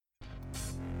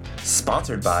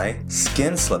Sponsored by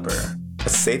Skin Slipper, a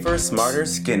safer, smarter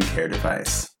skincare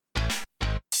device.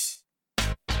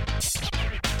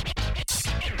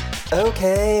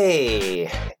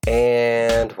 Okay,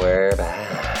 and we're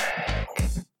back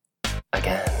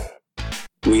again.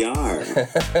 We are.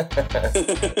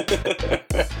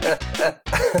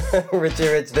 Richie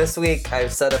Rich, this week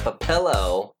I've set up a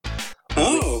pillow.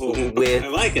 With I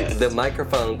like it. The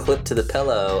microphone clipped to the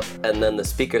pillow and then the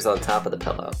speakers on top of the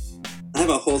pillow. I have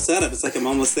a whole setup. It's like I'm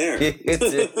almost there.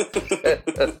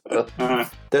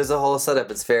 There's a whole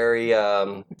setup. It's very, I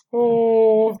don't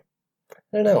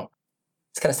know.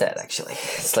 It's kind of sad, actually.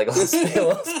 It's like a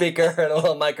little speaker and a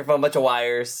little microphone, a bunch of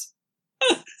wires.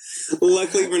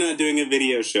 Luckily, we're not doing a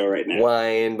video show right now.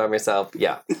 Wine by myself.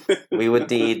 Yeah. We would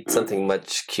need something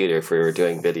much cuter if we were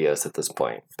doing videos at this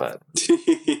point. But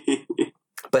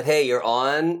hey, you're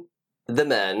on the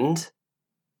mend.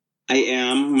 I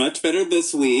am much better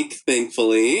this week,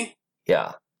 thankfully.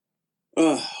 Yeah.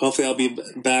 Hopefully I'll be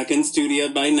back in studio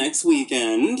by next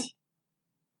weekend.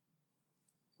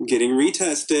 Getting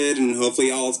retested, and hopefully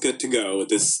all's good to go with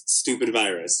this stupid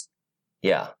virus.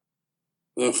 Yeah.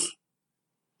 Ugh.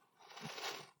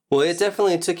 Well, it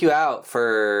definitely took you out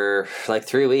for like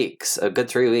 3 weeks, a good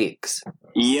 3 weeks.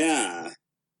 Yeah.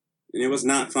 It was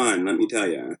not fun, let me tell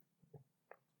you.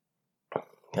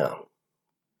 Yeah.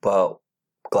 Well,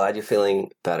 glad you're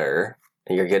feeling better.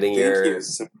 And you're getting Thank you.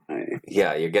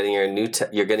 Yeah, you're getting your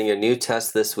new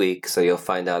test this week, so you'll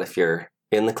find out if you're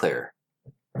in the clear.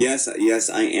 Yes,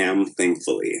 I am,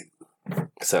 thankfully.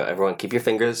 So everyone, keep your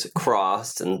fingers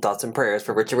crossed and thoughts and prayers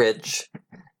for Richie Rich.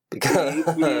 Because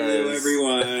thank you,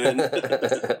 everyone.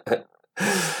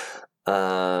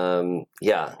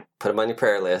 Yeah, put him on your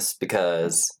prayer list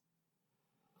because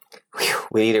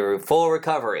we need a full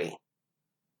recovery.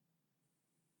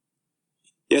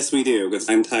 Yes, we do, because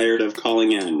I'm tired of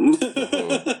calling in.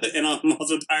 Mm-hmm. And I'm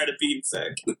also tired of being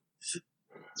sick.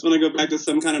 Just want to go back to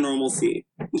some kind of normalcy.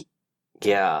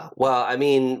 Yeah. Well, I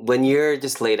mean, when you're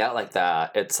just laid out like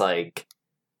that, it's like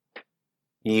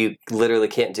you literally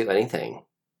can't do anything.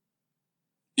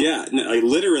 Yeah, no, like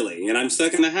literally. And I'm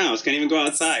stuck in the house. Can't even go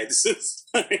outside. It's just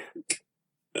like...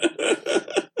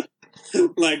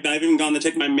 like, I haven't even gone to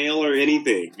check my mail or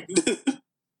anything.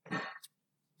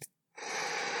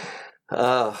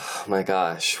 Oh, my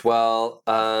gosh. Well,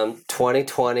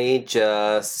 2020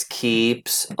 just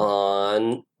keeps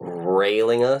on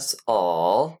railing us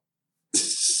all.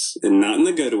 And not in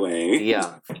the good way.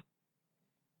 Yeah.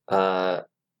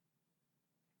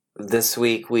 This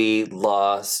week we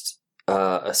lost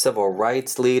a civil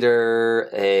rights leader,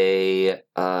 a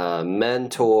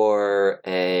mentor,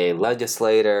 a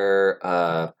legislator,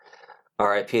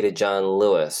 R.I.P. to John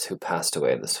Lewis, who passed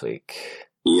away this week.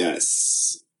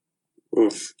 Yes.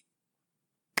 Oof.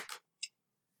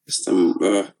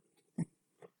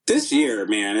 This year,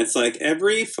 man, it's like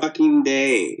every fucking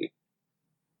day.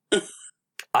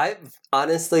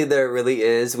 Honestly, there really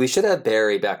is. We should have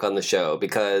Barry back on the show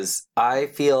because I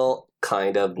feel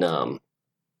kind of numb.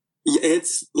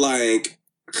 It's like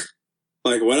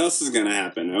what else is gonna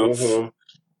happen? Oh, mm-hmm.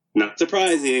 Not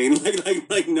surprising.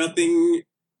 Like nothing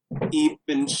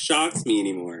even shocks me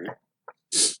anymore.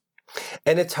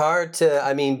 And it's hard to,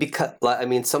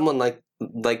 someone like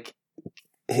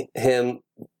him,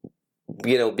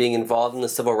 being involved in the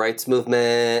civil rights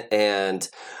movement and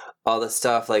all this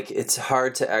stuff, like, it's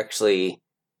hard to actually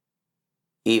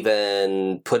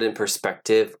even put in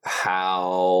perspective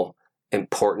how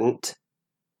important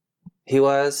he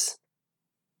was.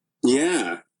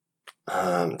 Yeah.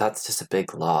 That's just a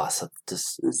big loss.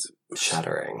 It's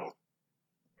shuddering.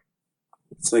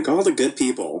 It's like all the good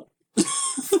people.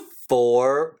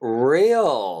 For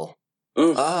real.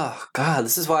 Oof. Oh, God,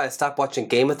 this is why I stopped watching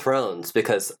Game of Thrones,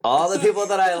 because all the people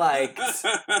that I liked,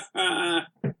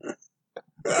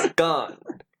 gone.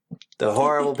 The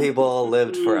horrible people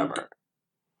lived forever.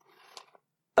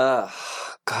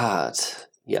 God.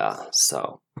 Yeah,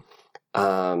 so.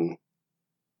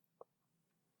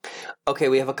 Okay,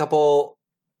 we have a couple...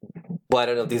 Well, I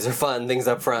don't know if these are fun things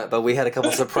up front, but we had a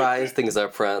couple surprise things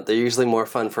up front. They're usually more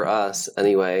fun for us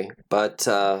anyway. But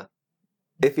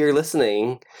if you're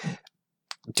listening,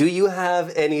 do you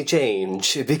have any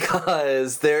change?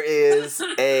 Because there is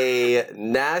a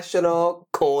national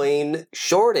coin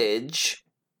shortage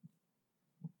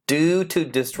due to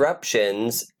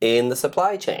disruptions in the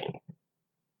supply chain.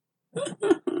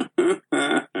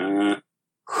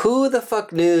 Who the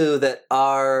fuck knew that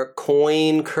our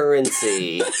coin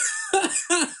currency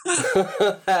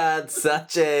had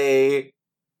such a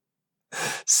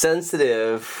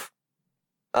sensitive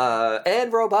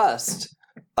and robust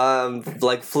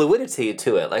fluidity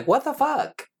to it? Like, what the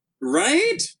fuck?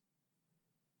 Right?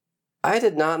 I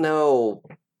did not know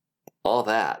all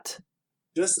that.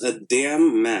 Just a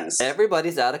damn mess.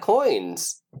 Everybody's out of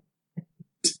coins.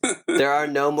 There are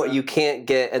no more. You can't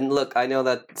get. And look, I know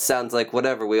that sounds like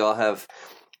whatever. We all have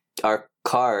our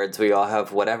cards. We all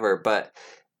have whatever. But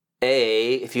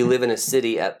if you live in a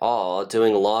city at all,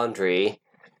 doing laundry,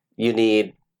 you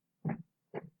need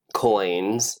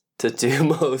coins to do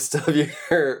most of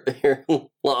your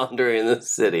laundry in the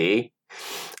city.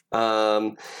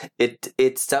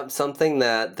 It's something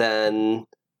that then.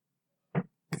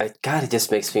 God, it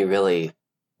just makes me really.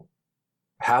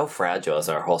 How fragile is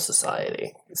our whole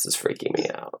society? This is freaking me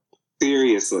out.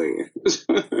 Seriously.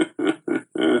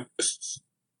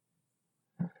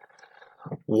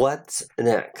 What's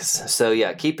next? So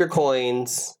yeah, keep your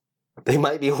coins. They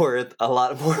might be worth a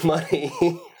lot more money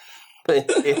in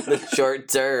the short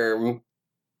term.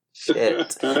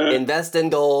 Shit. Invest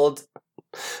in gold.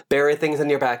 Bury things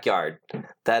in your backyard.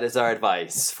 That is our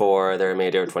advice for the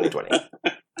remainder of 2020.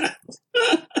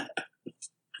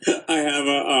 I have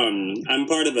I'm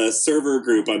part of a server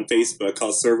group on Facebook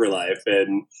called Server Life,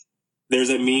 and there's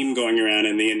a meme going around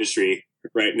in the industry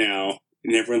right now,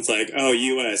 and everyone's like, "Oh,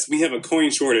 US, we have a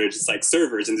coin shortage. It's like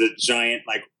servers and a giant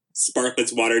like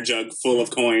Sparkletts water jug full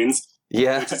of coins."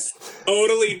 Yeah, Which is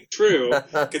totally true,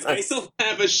 because I still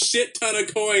have a shit ton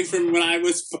of coins from when I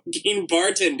was fucking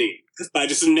bartending. I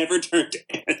just never turned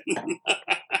in.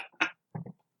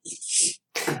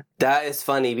 That is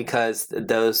funny because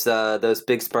those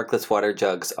big Sparkletts water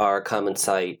jugs are a common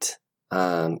sight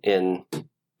in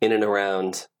and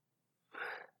around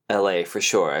LA for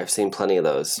sure. I've seen plenty of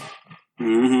those.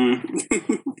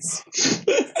 Mm-hmm.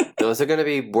 Those are going to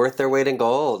be worth their weight in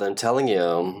gold, I'm telling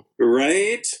you.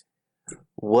 Right?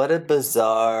 What a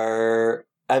bizarre...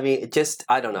 I mean,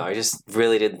 I don't know. I just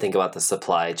really didn't think about the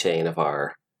supply chain of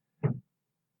our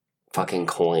fucking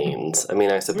coins. I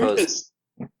mean, I suppose...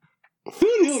 Who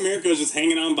knew America was just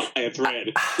hanging on by a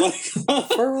thread? Like,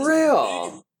 for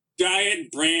real.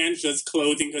 Giant branch just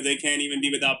clothing because they can't even be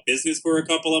without business for a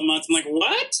couple of months. I'm like,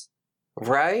 what?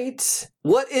 Right?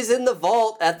 What is in the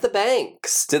vault at the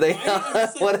banks? Do they not?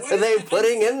 Like, what are they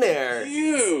putting in there?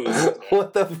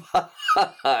 What the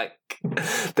fuck?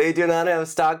 They do not have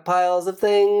stockpiles of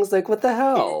things? Like, what the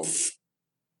hell?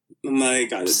 My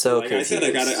God, so like confused.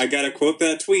 I said, I gotta quote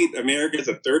that tweet. America is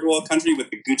a third world country with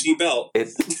the Gucci belt. It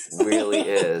really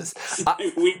is.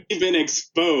 We've been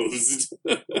exposed.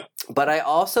 But I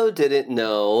also didn't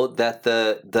know that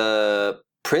the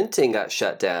printing got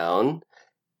shut down,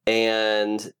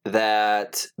 and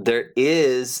that there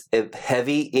is a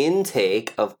heavy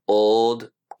intake of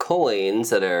old coins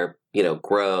that are,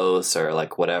 gross or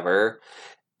like whatever,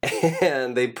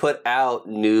 and they put out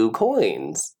new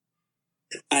coins.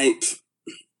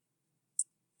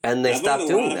 And they stopped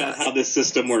doing that. About how this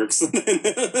system works.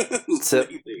 So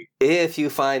if you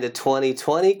find a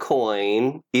 2020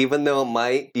 coin, even though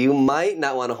you might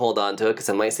not want to hold on to it because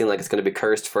it might seem like it's going to be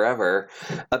cursed forever,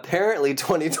 apparently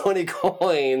 2020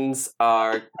 coins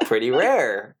are pretty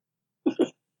rare.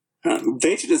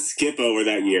 They should just skip over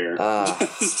that year.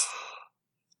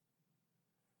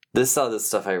 This is all the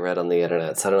stuff I read on the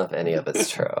internet, so I don't know if any of it's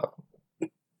true.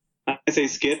 I say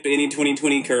skip any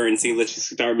 2020 currency. Let's just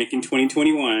start making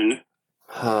 2021.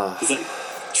 It's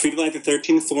like treat it like the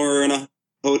 13th floor in a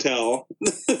hotel.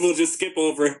 We'll just skip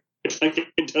over it like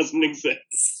it doesn't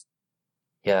exist.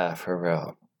 Yeah, for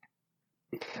real.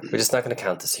 We're just not going to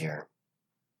count this year.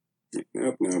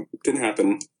 Nope, didn't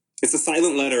happen. It's a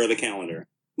silent letter of the calendar.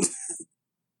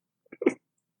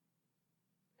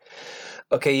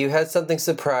 Okay, you had something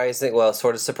surprising,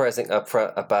 sort of surprising up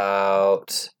front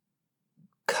about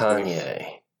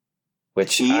Kanye,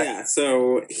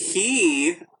 so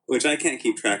which I can't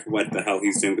keep track of what the hell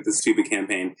he's doing with this stupid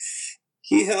campaign.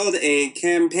 He held a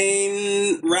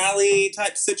campaign rally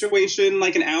type situation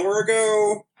like an hour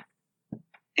ago,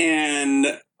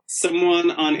 and someone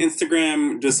on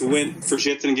Instagram just went for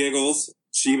shits and giggles.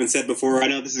 She even said before, I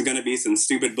know this is going to be some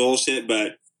stupid bullshit,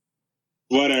 but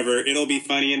whatever, it'll be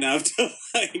funny enough to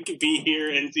be here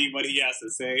and see what he has to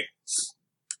say.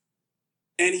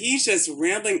 And he's just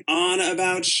rambling on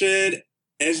about shit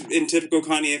as in typical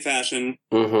Kanye fashion.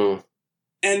 Mm-hmm.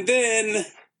 And then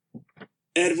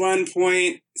at one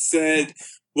point said,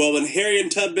 well, when Harriet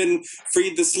Tubman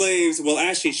freed the slaves, well,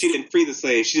 actually, she didn't free the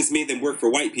slaves. She just made them work for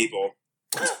white people.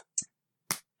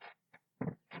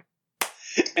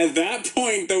 At that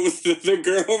point, the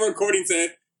girl recording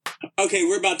said, okay,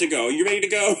 we're about to go. You ready to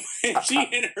go? And she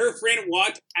and her friend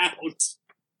walked out.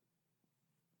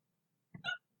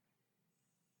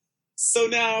 So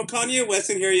now Kanye West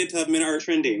and Harriet Tubman are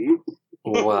trending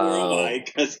Wow. worldwide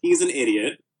because he's an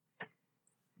idiot.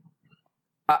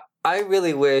 I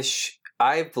really wish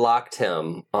I blocked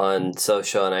him on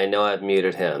social, and I know I've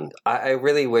muted him. I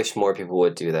really wish more people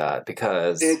would do that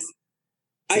because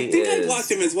I think I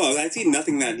blocked him as well. I see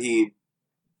nothing that he.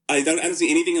 I don't see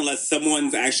anything unless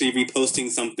someone's actually reposting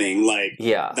something like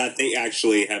that they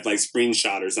actually have like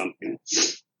screenshot or something.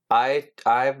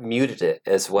 I've muted it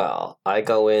as well. I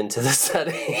go into the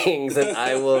settings and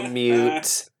I will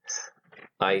mute.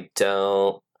 I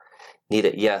don't need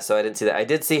it. Yeah, so I didn't see that. I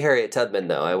did see Harriet Tubman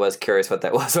though. I was curious what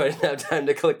that was, so I didn't have time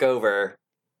to click over.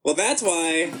 Well, that's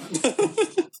why.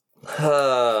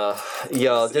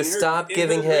 Yo, just stop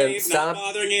giving him. Stop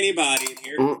bothering anybody.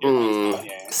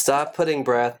 Stop putting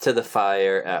breath to the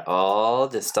fire at all.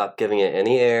 Just stop giving it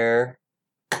any air,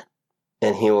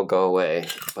 and he will go away.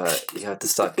 But you have to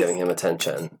stop giving him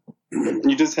attention.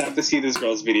 You just have to see this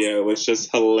girl's video. It was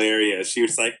just hilarious. She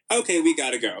was like, "Okay, we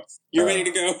gotta go. You're ready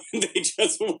to go." And they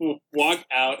just walked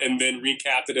out and then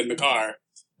recapped it in the car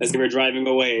as they were driving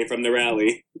away from the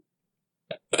rally.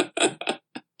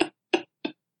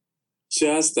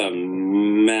 Just a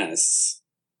mess.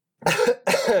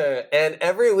 And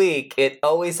every week, it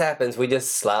always happens. We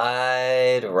just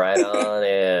slide right on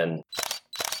in.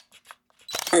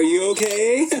 Are you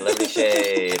okay? Celebrity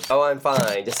shade. Oh, I'm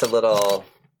fine. Just a little.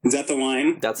 Is that the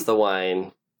wine? That's the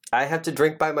wine. I have to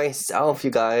drink by myself, you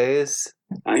guys.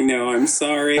 I know. I'm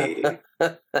sorry.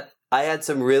 I had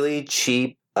some really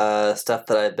cheap stuff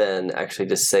that I've been actually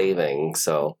just saving,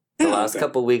 so. The last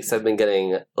couple weeks I've been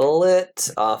getting lit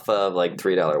off of like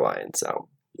 $3 wine, so.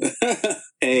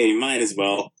 Hey, might as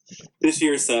well. This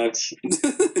year sucks.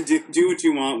 do what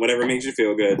you want, whatever makes you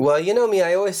feel good. Well, you know me,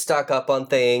 I always stock up on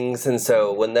things, and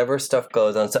so whenever stuff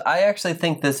goes on, so I actually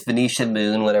think this Venetian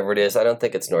Moon, whatever it is, I don't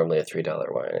think it's normally a $3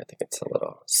 wine. I think it's a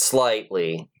little,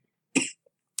 slightly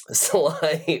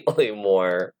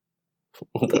more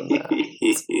than that.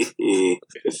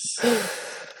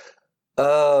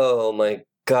 Oh my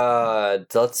God,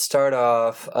 let's start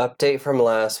off. Update from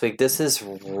last week. This is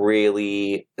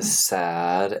really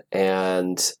sad,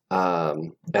 and I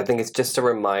think it's just a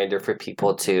reminder for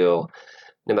people to,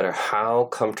 no matter how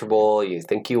comfortable you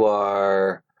think you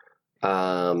are,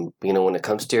 when it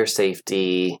comes to your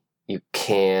safety, you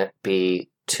can't be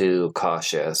too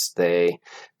cautious. They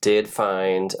did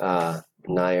find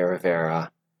Naya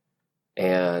Rivera,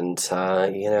 and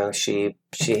she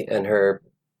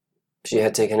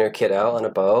had taken her kid out on a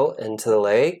boat into the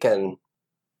lake, and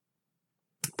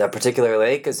that particular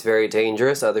lake is very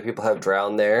dangerous. Other people have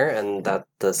drowned there, and that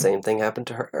the same thing happened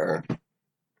to her.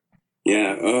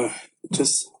 Yeah,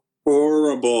 just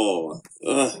horrible.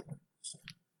 At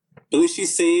least she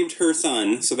saved her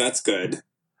son, so that's good.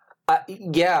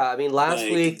 Yeah, I mean, last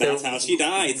week... That's how she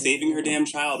died, saving her damn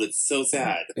child. It's so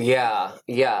sad. Yeah.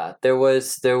 There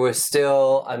was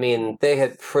still... I mean, they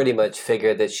had pretty much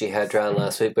figured that she had drowned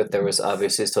last week, but there was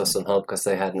obviously still some hope because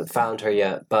they hadn't found her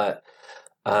yet. But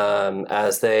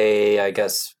as they, I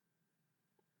guess,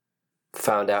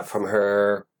 found out from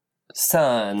her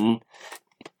son,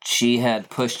 she had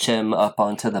pushed him up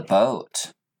onto the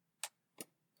boat.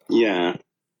 Yeah.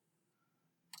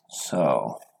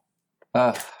 So...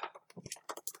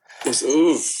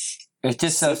 It's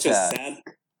just so sad.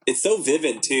 It's so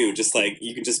vivid too. Just like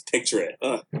you can just picture it.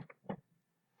 Ugh.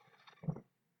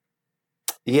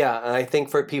 Yeah, and I think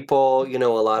for people, a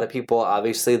lot of people,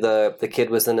 obviously the kid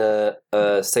was in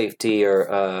a safety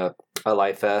or a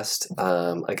life vest.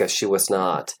 I guess she was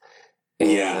not.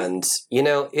 And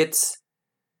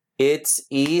it's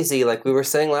easy, like we were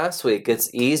saying last week,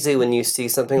 it's easy when you see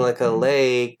something like a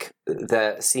lake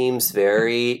that seems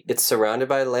it's surrounded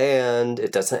by land,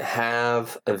 it doesn't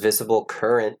have a visible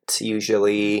current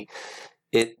usually.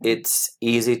 It's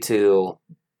easy to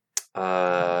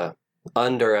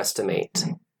underestimate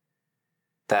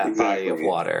that body of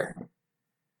water.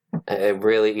 It's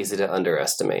really easy to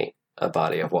underestimate a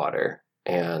body of water,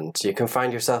 and you can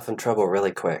find yourself in trouble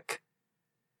really quick.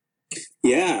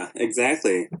 Yeah,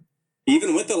 exactly.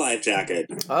 Even with the life jacket.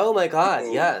 Oh my God!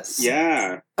 Yes.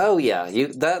 Yeah. Oh yeah.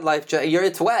 That life jacket.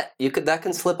 It's wet. That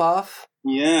can slip off.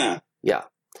 Yeah. Yeah.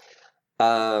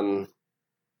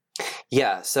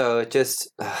 Yeah. So it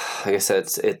just, like I said,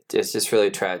 it's just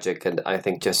really tragic, and I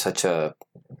think just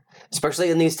especially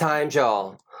in these times,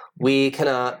 y'all, we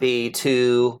cannot be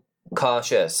too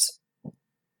cautious.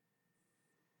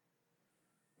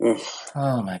 Ugh.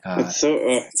 Oh my God! It's so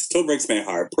it still breaks my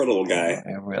heart. Poor little guy.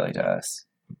 It really does.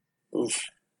 Oof.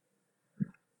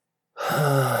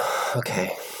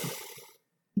 Okay.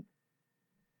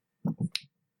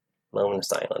 Moment of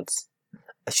silence.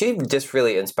 She just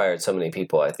really inspired so many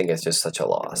people. I think it's just such a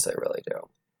loss. I really do.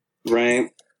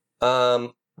 Right.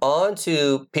 On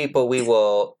to people we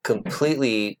will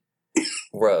completely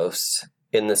roast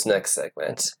in this next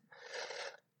segment.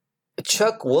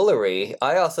 Chuck Woolery.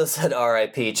 I also said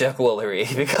R.I.P. Chuck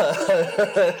Woolery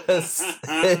because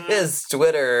his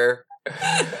Twitter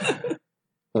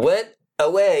went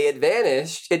away. It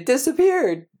vanished. It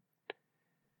disappeared.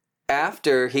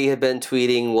 After he had been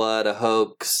tweeting what a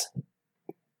hoax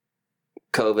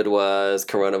COVID was,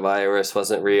 coronavirus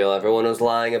wasn't real, everyone was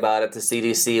lying about it, the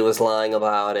CDC was lying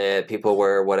about it, people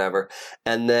were whatever.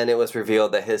 And then it was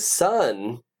revealed that his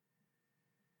son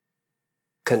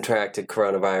contracted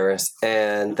coronavirus,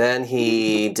 and then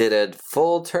he did a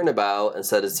full turnabout and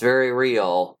said it's very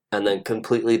real, and then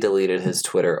completely deleted his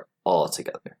Twitter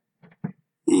altogether.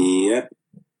 Yep.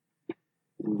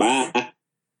 Bye.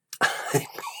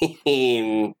 I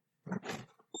mean,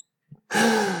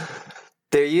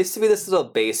 there used to be this little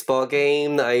baseball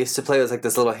game that I used to play. It was like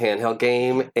this little handheld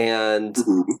game, and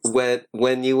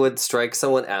when you would strike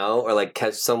someone out or like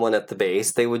catch someone at the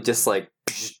base, they would just like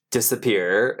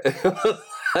disappear.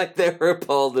 Like they were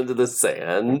pulled into the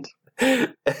sand.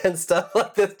 And stuff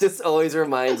like this just always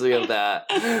reminds me of that.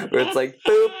 Where it's like,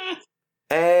 boop,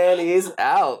 and he's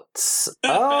out.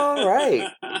 All right.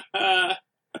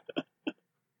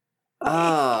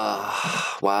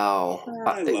 Ah, wow.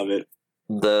 I love it.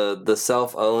 The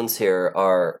self-owns here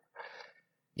are,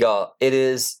 y'all, it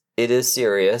is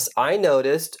serious. I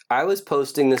noticed, I was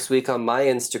posting this week on my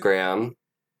Instagram,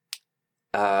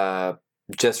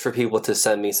 just for people to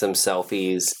send me some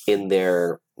selfies in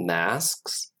their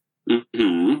masks.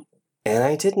 Mm-hmm. And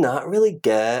I did not really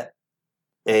get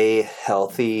a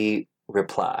healthy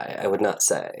reply, I would not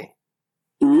say.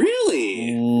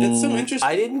 Really? That's so interesting.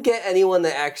 I didn't get anyone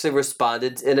that actually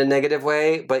responded in a negative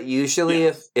way, but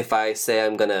usually if I say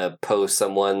I'm going to post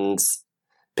someone's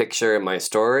picture in my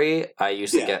story, I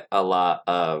usually get a lot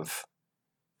of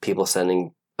people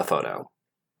sending a photo.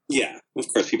 Yeah,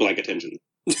 of course, people like attention.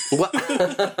 What?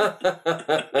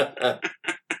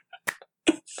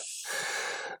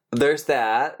 There's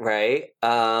that, right?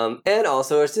 And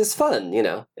also it's just fun, you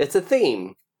know. It's a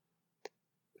theme.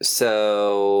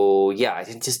 So, yeah, I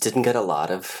just didn't get a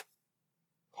lot of...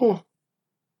 Look,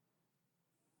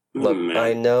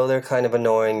 I know they're kind of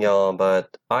annoying, y'all,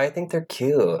 but I think they're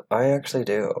cute. I actually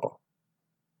do.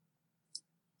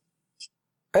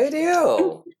 I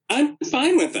do. I'm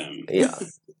fine with them. Yeah.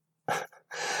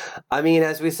 I mean,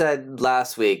 as we said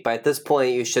last week, by this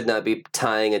point, you should not be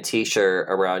tying a t-shirt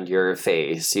around your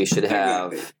face. You should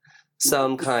have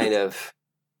some kind of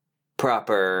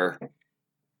proper,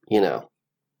 you know...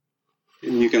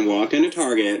 You can walk into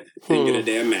Target and get a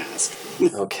damn mask.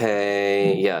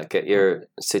 Okay, yeah, get your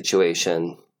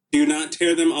situation. Do not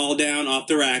tear them all down off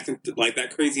the rack like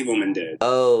that crazy woman did.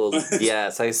 Oh,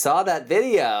 yes, I saw that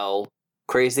video.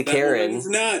 Crazy Karen. That woman's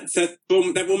nuts.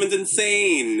 That woman's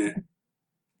insane.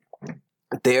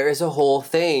 There is a whole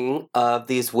thing of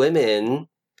these women.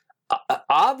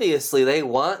 Obviously, they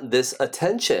want this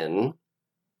attention.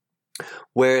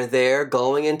 Where they're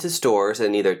going into stores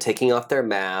and either taking off their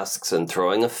masks and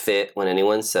throwing a fit when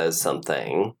anyone says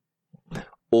something,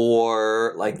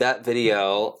 or like that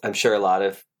video, I'm sure a lot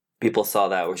of people saw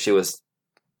that, where she was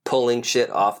pulling shit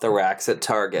off the racks at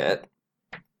Target.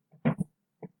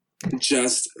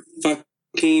 Just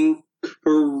fucking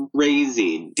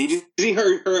crazy. Did you see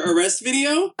her arrest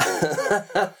video?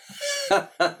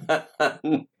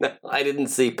 No, I didn't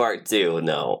see part 2,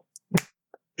 no.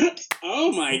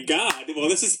 Oh my god. Well,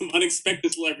 this is some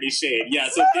unexpected celebrity shade. Yeah,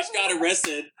 so bitch got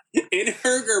arrested in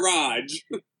her garage.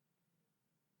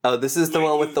 Oh, this is the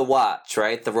one with the watch,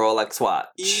 right? The Rolex watch.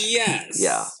 Yes.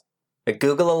 Yeah.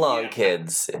 Google along,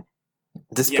 kids.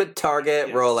 Just put Target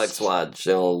Rolex watch.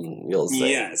 You'll see.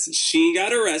 Yes. She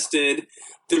got arrested.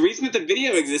 The reason that the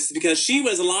video exists is because she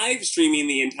was live streaming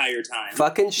the entire time.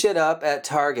 Fucking shit up at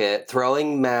Target,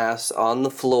 throwing masks on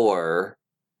the floor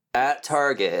at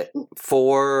Target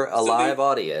for a live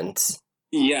audience.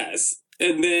 Yes.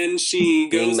 And then she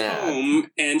goes home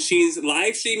and she's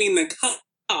live streaming the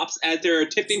cops as they're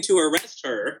attempting to arrest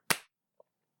her.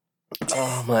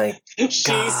 Oh my God. She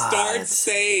starts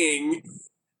saying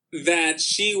that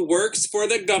she works for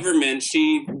the government.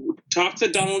 She talks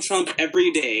to Donald Trump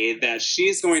every day, that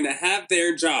she's going to have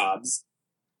their jobs.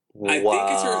 I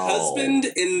think it's her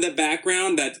husband in the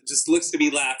background that just looks to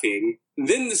be laughing.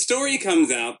 Then the story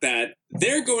comes out that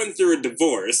they're going through a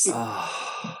divorce.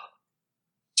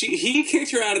 He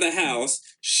kicked her out of the house.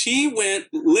 She went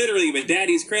literally with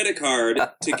daddy's credit card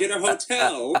to get a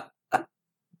hotel.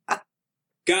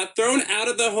 Got thrown out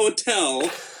of the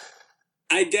hotel.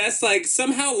 I guess, like,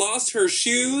 somehow lost her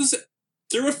shoes.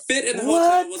 Threw a fit in the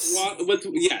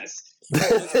hotel. Yes.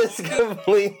 This is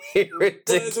completely was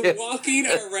ridiculous. walking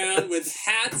around with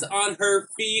hats on her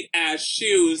feet as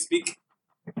shoes.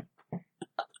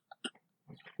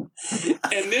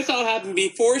 And this all happened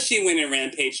before she went and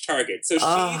rampaged Target. So she's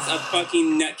a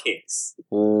fucking nutcase.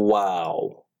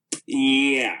 Wow.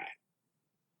 Yeah.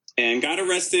 And got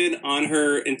arrested on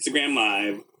her Instagram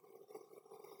Live.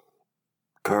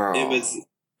 Girl. It was,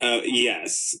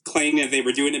 yes, claiming that they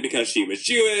were doing it because she was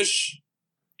Jewish.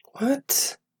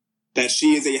 What? That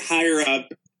she is a higher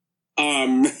up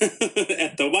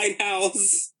at the White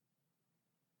House.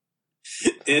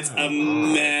 It's a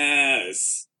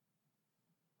mess.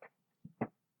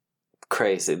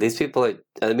 Crazy. These people are,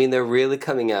 I mean, they're really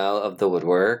coming out of the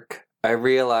woodwork. I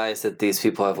realize that these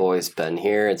people have always been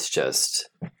here. It's just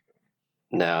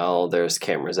now there's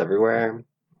cameras everywhere.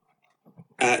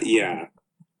 Yeah.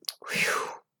 Whew.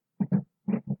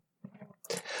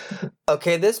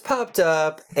 Okay, this popped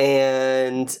up,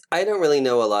 and I don't really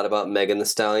know a lot about Megan Thee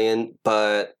Stallion,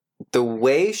 but the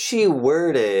way she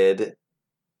worded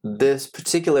this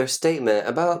particular statement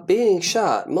about being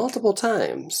shot multiple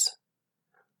times,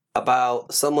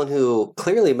 about someone who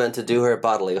clearly meant to do her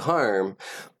bodily harm,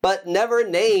 but never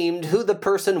named who the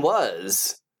person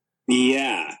was.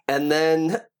 Yeah. And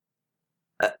then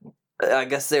I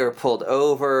guess they were pulled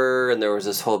over, and there was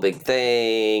this whole big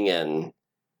thing, and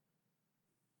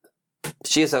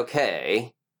she's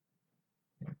okay.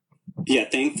 Yeah,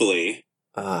 thankfully.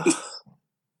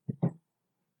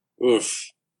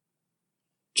 Oof.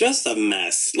 Just a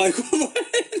mess. Like,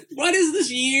 what is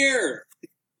this year?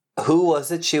 Who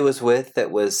was it she was with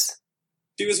that was...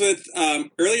 She was with,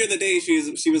 earlier in the day,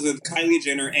 she was with Kylie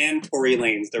Jenner and Tory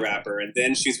Lanez, the rapper. And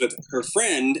then she's with her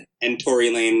friend and Tory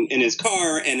Lanez in his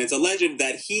car. And it's alleged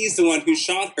that he's the one who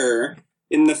shot her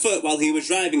in the foot while he was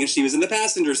driving and she was in the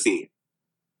passenger seat.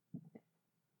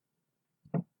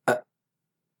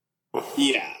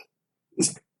 Yeah.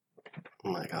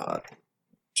 Oh my God.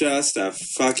 Just a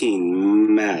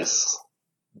fucking mess.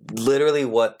 Literally,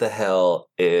 what the hell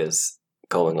is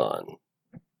going on?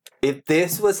 If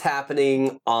this was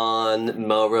happening on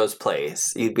Melrose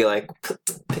Place, you'd be like,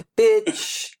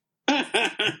 bitch.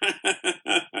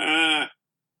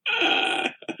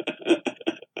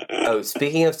 Oh,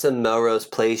 speaking of some Melrose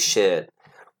Place shit,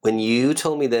 when you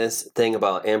told me this thing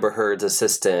about Amber Heard's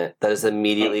assistant, that is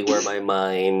immediately where my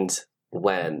mind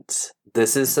went.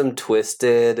 This is some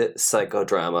twisted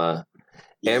psychodrama.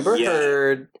 Amber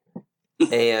Heard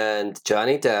and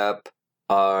Johnny Depp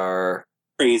are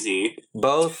crazy.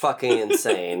 Both fucking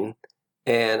insane.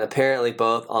 And apparently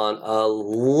both on a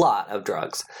lot of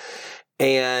drugs.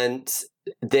 And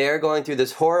they're going through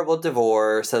this horrible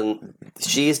divorce, and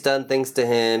she's done things to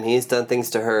him, he's done things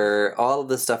to her. All of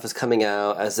this stuff is coming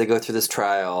out as they go through this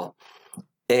trial.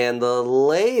 And the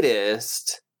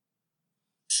latest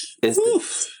is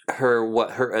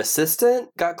her assistant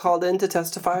got called in to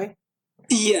testify?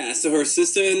 Yeah, so her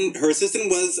assistant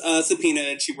was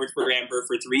subpoenaed. She worked for Amber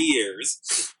for 3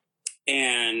 years.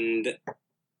 And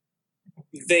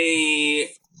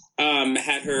they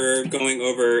had her going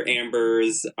over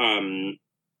Amber's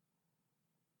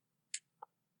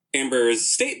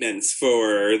statements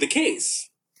for the case.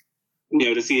 You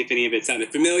know, to see if any of it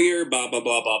sounded familiar, blah, blah,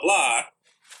 blah, blah, blah.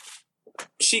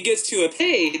 She gets to a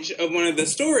page of one of the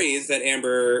stories that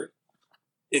Amber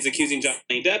is accusing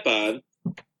Johnny Depp of.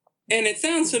 And it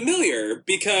sounds familiar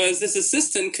because this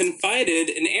assistant confided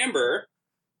in Amber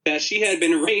that she had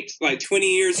been raped like 20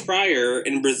 years prior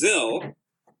in Brazil.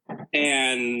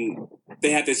 And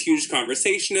they had this huge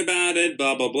conversation about it,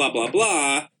 blah, blah, blah, blah,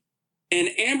 blah. And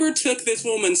Amber took this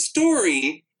woman's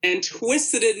story and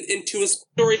twisted it into a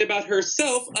story about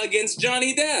herself against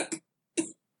Johnny Depp.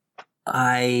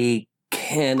 I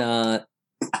cannot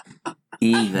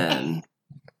even.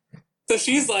 So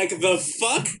she's like, the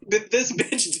fuck did this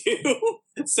bitch do?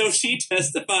 So she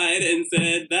testified and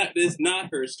said, that is not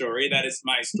her story, that is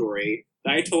my story.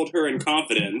 I told her in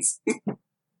confidence.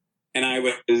 And I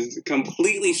was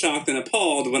completely shocked and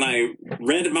appalled when I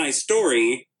read my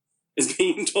story as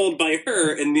being told by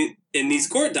her in these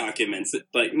court documents.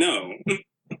 Like, no.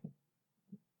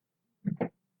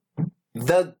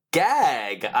 The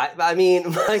gag. I mean,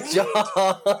 my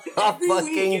jaw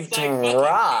fucking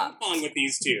dropped. Fucking with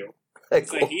these two. Like,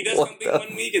 it's like he does something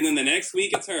 1 week and then the next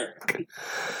week it's her.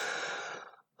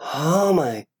 Oh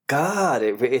my God.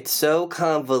 It's so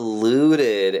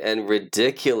convoluted and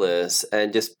ridiculous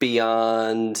and just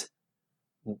beyond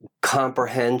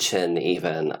comprehension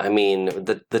even. I mean,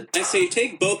 I say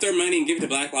take both their money and give it to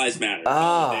Black Lives Matter.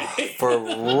 For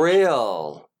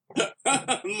real. Oh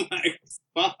my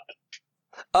God.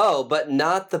 Oh, but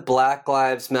not the Black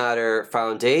Lives Matter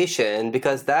Foundation,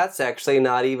 because that's actually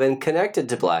not even connected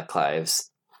to Black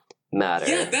Lives Matter.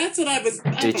 Yeah, that's what I was...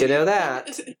 Did you know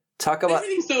that? Talk about...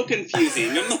 Everything's so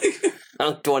confusing. I'm like...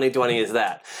 How 2020 is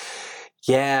that?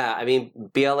 Yeah, I mean,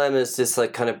 BLM is just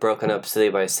like kind of broken up city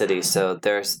by city, so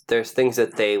there's things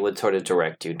that they would sort of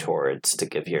direct you towards to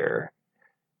give your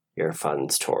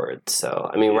funds towards. So,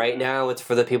 I mean, right now it's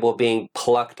for the people being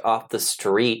plucked off the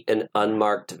street in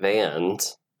unmarked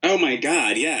vans. Oh my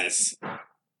God, yes.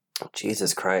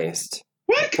 Jesus Christ.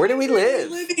 What? Where do we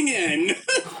live? Living in?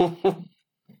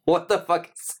 What the fuck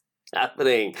is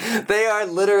happening? They are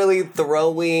literally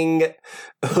throwing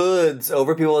hoods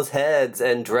over people's heads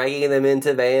and dragging them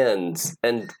into vans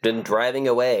and driving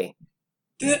away.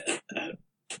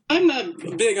 I'm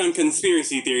not big on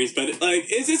conspiracy theories, but,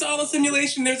 like, is this all a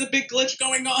simulation? There's a big glitch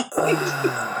going on?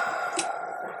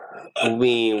 I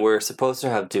mean, we're supposed to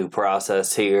have due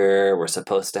process here. We're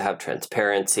supposed to have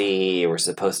transparency. We're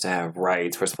supposed to have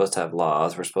rights. We're supposed to have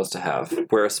laws. We're supposed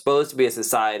to be a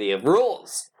society of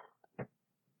rules.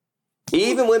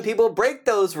 Even when people break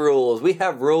those rules, we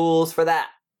have rules for that.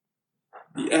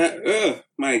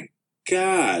 My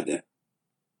God.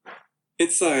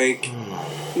 It's like,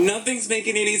 nothing's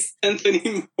making any sense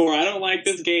anymore. I don't like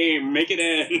this game. Make it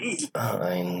end.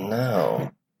 I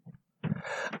know.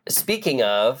 Speaking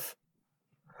of,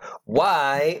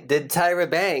 why did Tyra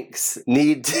Banks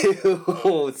need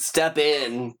to step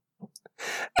in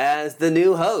as the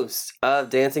new host of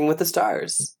Dancing with the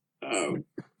Stars? Oh,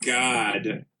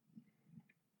 God.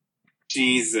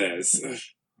 Jesus.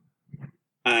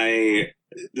 The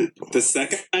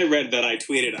second I read that, I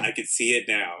tweeted, I could see it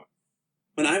now.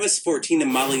 When I was 14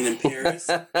 and modeling in Paris,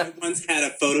 I once had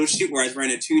a photo shoot where I was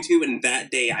wearing a tutu, and that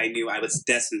day I knew I was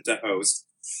destined to host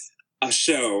a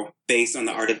show based on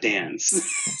the art of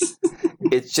dance.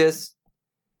 It's just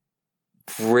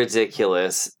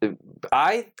ridiculous.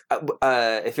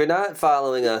 If you're not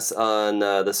following us on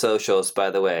the socials,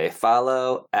 by the way,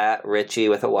 follow at Richie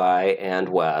with a Y and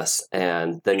Wes,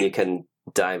 and then you can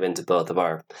dive into both of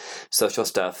our social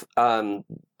stuff.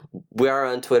 We are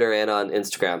on Twitter and on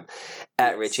Instagram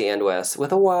at Richie and Wes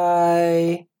with a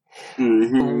Y.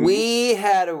 Mm-hmm. We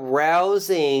had a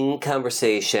rousing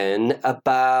conversation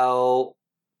about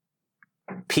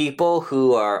people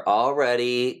who are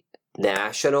already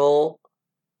national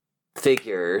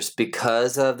figures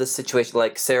because of the situation,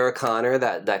 like Sarah Connor,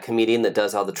 that comedian that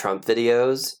does all the Trump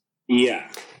videos. Yeah.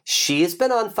 She's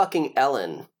been on fucking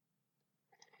Ellen.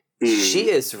 She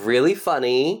is really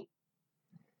funny.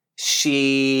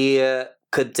 She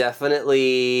could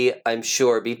definitely, I'm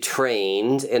sure, be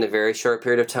trained in a very short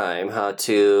period of time how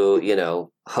to,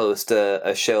 host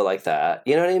a show like that.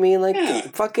 You know what I mean? Like,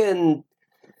 fucking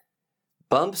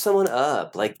bump someone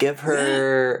up. Like, give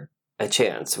her a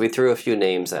chance. We threw a few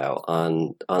names out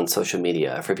on social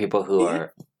media for people who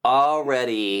are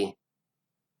already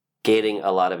getting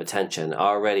a lot of attention,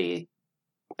 already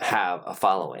have a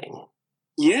following.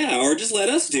 Yeah, or just let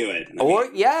us do it.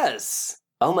 Yes.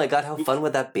 Oh my God, how fun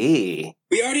would that be?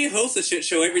 We already host a shit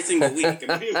show every single week.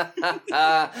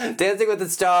 Dancing with the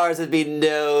Stars would be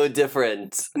no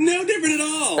different. No different at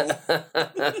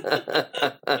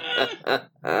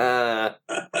all.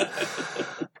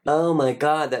 Oh my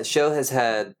God, that show has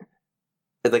had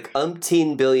like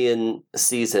umpteen billion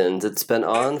seasons. It's been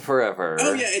on forever.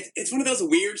 Oh yeah, it's one of those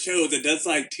weird shows that does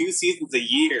like 2 seasons a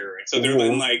year. So they're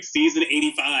in like season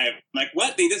 85. Like,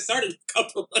 what? They just started a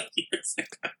couple of years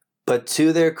ago. But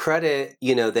to their credit,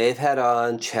 they've had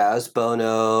on Chaz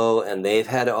Bono, and they've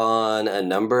had on a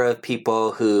number of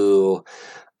people who,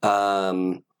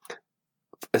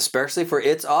 especially for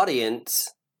its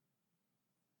audience,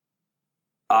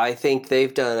 I think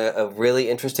they've done a really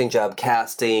interesting job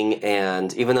casting.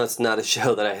 And even though it's not a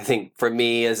show that I think, for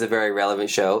me, is a very relevant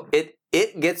show, it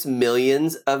gets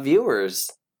millions of viewers.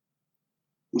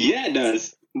 Yeah, it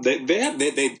does. They're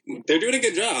doing a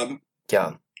good job.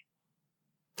 Yeah.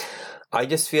 I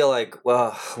just feel like,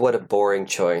 well, what a boring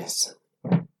choice.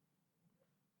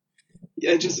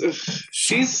 Yeah,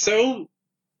 she's so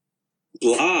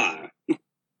blah.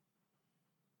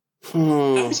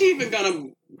 How is she even gonna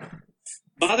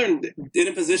bother in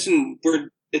a position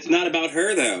where it's not about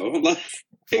her, though? Like,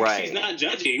 right. She's not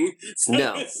judging. So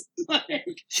no.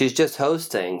 She's just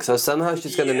hosting, so somehow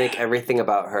she's going to make everything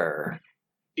about her.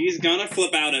 She's gonna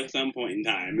flip out at some point in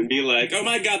time and be like, oh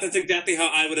my God, that's exactly how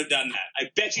I would have done that. I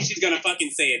bet you she's gonna fucking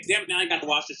say it. Damn it, now I gotta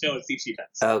watch the show and see if she does.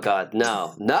 Oh God,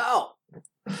 no.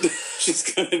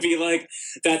 She's gonna be like,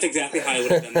 that's exactly how I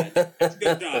would have done that. That's a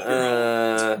good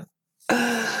job.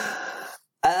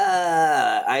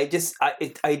 I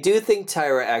do think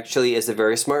Tyra actually is a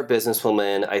very smart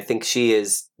businesswoman. I think she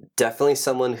is definitely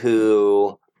someone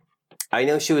who, I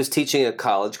know she was teaching a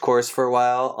college course for a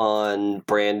while on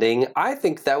branding. I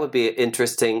think that would be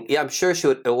interesting. Yeah, I'm sure she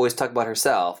would always talk about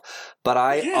herself, but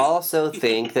I also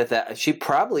think that she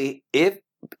probably,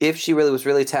 if she really was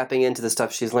really tapping into the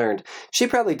stuff she's learned, she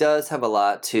probably does have a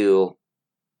lot to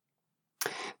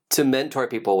mentor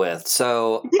people with.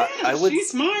 So I would,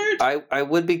 she's smart. I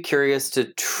would be curious to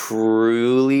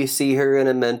truly see her in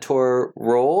a mentor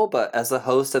role, but as the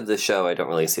host of the show, I don't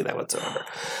really see that whatsoever.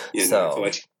 Yeah,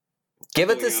 so give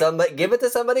it to somebody. Give it to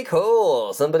somebody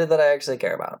cool, somebody that I actually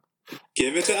care about.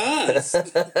 Give it to us.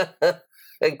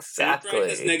 Exactly. Right,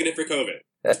 that's negative for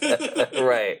COVID.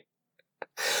 Right.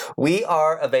 We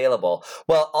are available.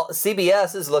 Well,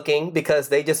 CBS is looking because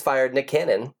they just fired Nick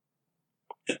Cannon.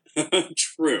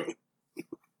 True.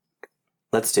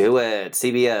 Let's do it.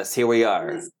 CBS, here we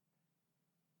are.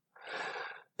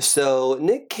 So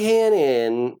Nick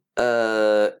Cannon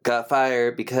got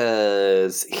fired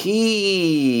because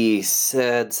he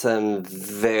said some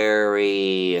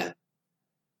very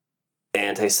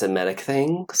anti-Semitic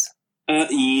things.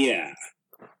 Yeah.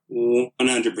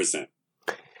 100%.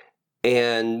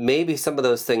 And maybe some of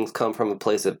those things come from a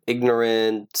place of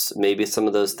ignorance. Maybe some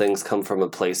of those things come from a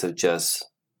place of just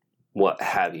what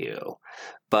have you.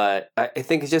 But I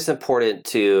think it's just important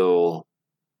to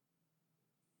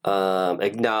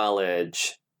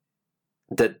acknowledge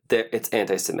that it's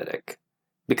anti-Semitic.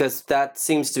 Because that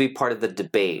seems to be part of the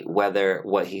debate, whether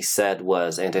what he said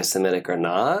was anti-Semitic or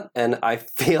not. And I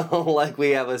feel like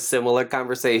we have a similar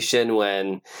conversation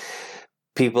when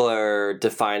people are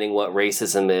defining what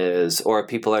racism is, or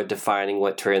people are defining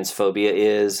what transphobia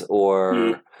is,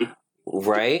 or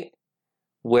right,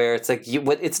 where it's like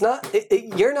it's not.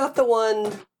 You're not the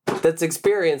one that's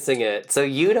experiencing it, so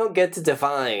you don't get to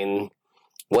define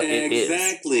what it is.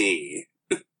 Exactly.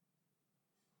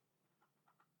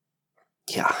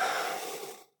 Yeah.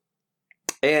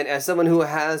 And as someone who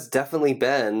has definitely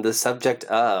been the subject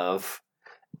of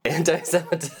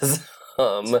anti-Semitism,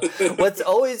 what's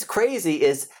always crazy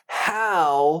is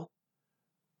how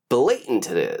blatant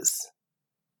it is.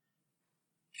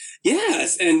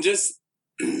 Yes, and just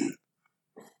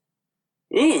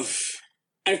oof.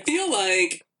 I feel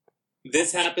like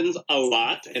this happens a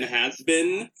lot and has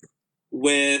been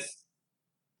with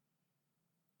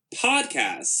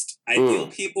podcasts. I feel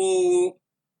people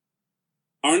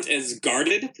aren't as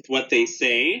guarded with what they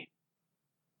say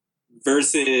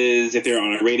versus if they're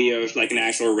on a radio, like an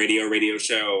actual radio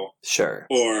show. Sure.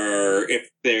 Or if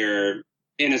they're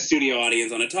in a studio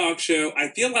audience on a talk show. I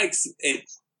feel like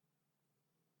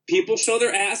people show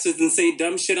their asses and say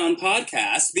dumb shit on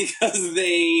podcasts because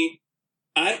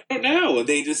I don't know. I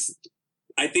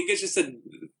think it's just a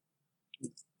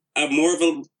more of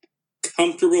a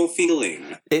comfortable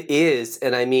feeling. It is,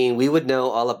 and I mean, we would know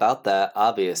all about that,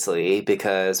 obviously,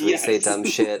 because we say dumb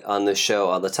shit on the show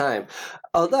all the time.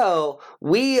 Although,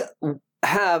 we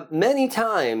have many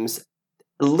times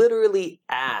literally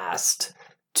asked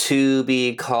to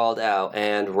be called out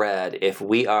and read if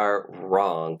we are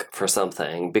wrong for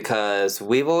something, because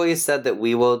we've always said that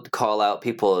we will call out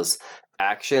people's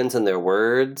actions and their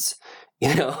words,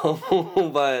 you know,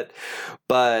 but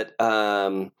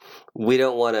we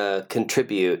don't want to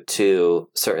contribute to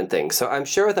certain things. So I'm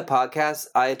sure with the podcast,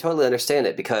 I totally understand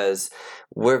it because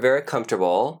we're very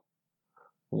comfortable.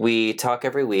 We talk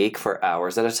every week for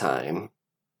hours at a time.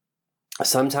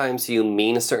 Sometimes you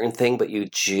mean a certain thing, but you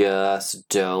just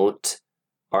don't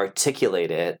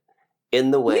articulate it in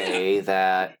the way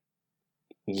that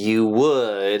you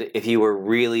would if you were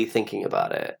really thinking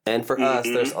about it. And for us,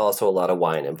 there's also a lot of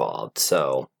wine involved.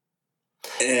 So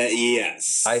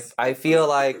yes, I feel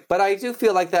like, but I do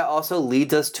feel like that also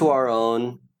leads us to our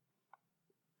own,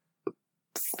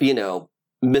 you know,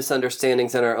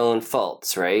 misunderstandings and our own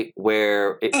faults, right?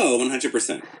 Where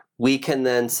 100%. We can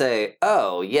then say,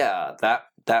 oh yeah,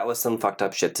 that was some fucked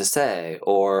up shit to say,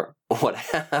 or what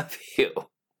have you.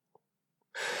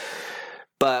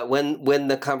 But when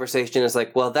the conversation is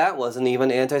like, well, that wasn't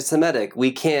even anti-Semitic,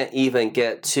 we can't even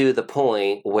get to the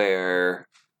point where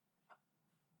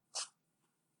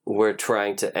we're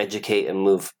trying to educate and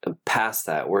move past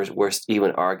that. We're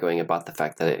even arguing about the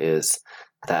fact that it is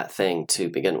that thing to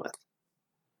begin with.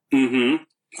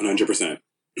 100%.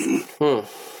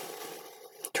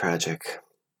 Tragic.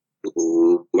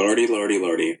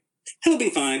 Lordy. He'll be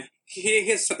fine. He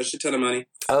has a shit ton of money.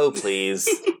 Oh, please.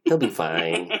 He'll be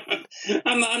fine.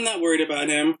 I'm not worried about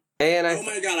him. And oh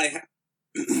my god,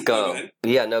 go.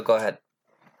 Yeah, no, go ahead.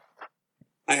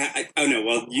 Oh no,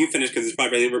 well, you finish because it's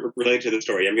probably related to the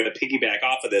story. I'm going to piggyback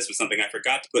off of this with something I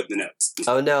forgot to put in the notes.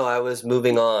 Oh no, I was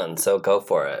moving on, so go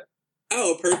for it.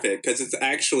 Oh, perfect, because it's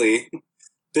actually,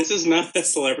 this is not a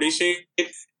celebrity shade,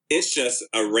 it's just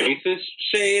a racist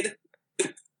shade.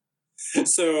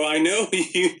 So I know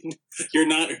you're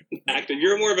not active.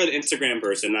 You're more of an Instagram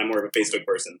person. I'm more of a Facebook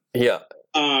person. Yeah.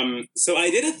 So I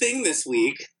did a thing this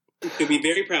week. You'll be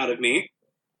very proud of me.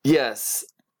 Yes.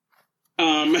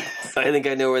 I think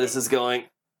I know where this is going.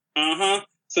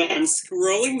 So I'm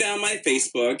scrolling down my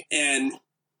Facebook, and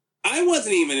I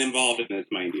wasn't even involved in this,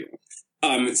 mind you.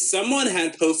 Someone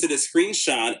had posted a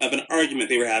screenshot of an argument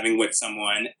they were having with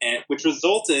someone, and which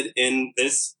resulted in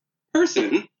this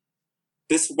person,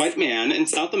 this white man in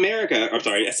South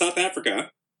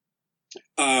Africa,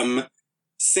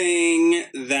 saying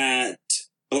that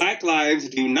Black lives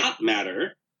do not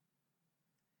matter,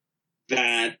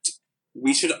 that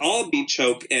we should all be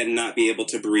choked and not be able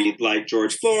to breathe like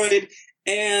George Floyd,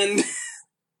 and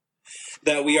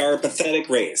that we are a pathetic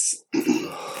race.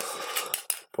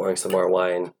 Pouring some more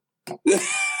wine.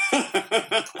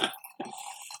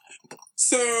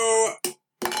 So,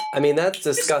 I mean, that's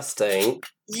disgusting.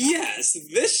 yes,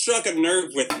 this struck a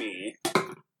nerve with me.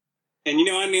 And you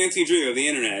know, I'm Nancy Drew of the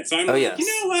internet, so I'm yes. You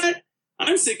know what?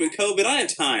 I'm sick with COVID. I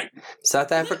have time.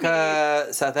 South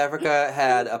Africa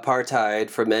had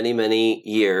apartheid for many, many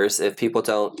years. If people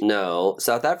don't know,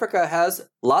 South Africa has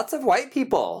lots of white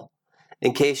people,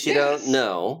 in case you don't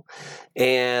know.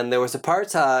 And there was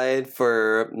apartheid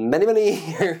for many, many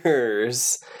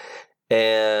years.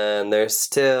 And there's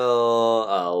still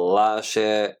a lot of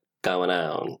shit going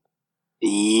on.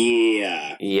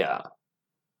 Yeah. Yeah.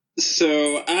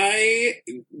 So I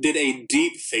did a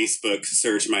deep Facebook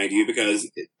search, mind you, because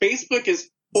Facebook is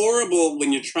horrible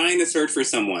when you're trying to search for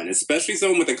someone, especially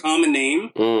someone with a common name.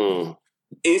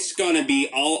 It's gonna be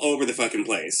all over the fucking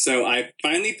place. So I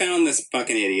finally found this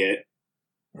fucking idiot.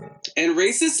 And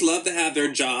racists love to have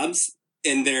their jobs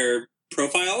in their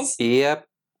profiles. Yep.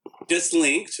 Just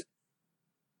linked.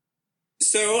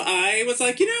 So I was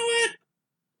like, you know what?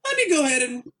 Let me go ahead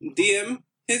and DM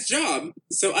his job.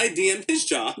 So I DM'd his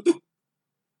job.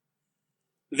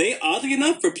 They, oddly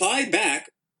enough, replied back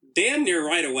damn near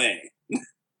right away.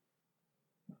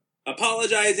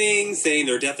 Apologizing, saying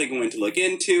they're definitely going to look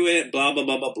into it, blah, blah,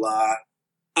 blah, blah, blah.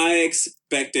 I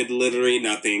expected literally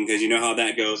nothing, because you know how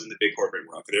that goes in the big corporate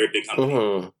world. They're a big company.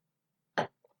 Mm-hmm.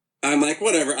 I'm like,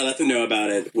 whatever, I let them know about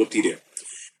it. Whoop-de-doo.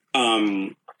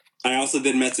 I also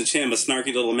did message him a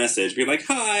snarky little message. Be like,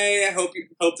 hi, I hope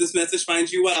this message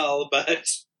finds you well, but...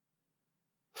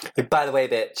 By the way,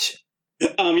 bitch.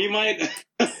 You might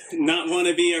not want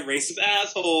to be a racist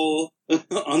asshole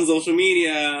on social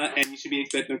media, and you should be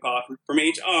expecting a call from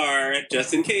HR,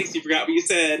 just in case you forgot what you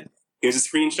said. Here's a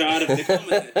screenshot of the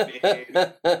comment that you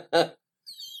made.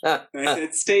 I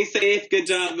said, stay safe, good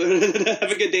job,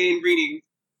 have a good day, and greetings.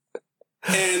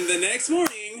 And the next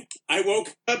morning, I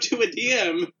woke up to a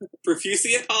DM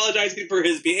profusely apologizing for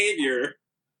his behavior,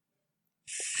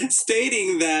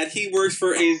 stating that he works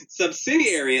for a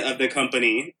subsidiary of the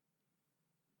company,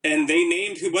 and they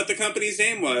named what the company's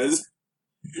name was,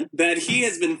 that he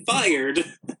has been fired,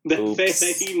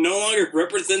 that he no longer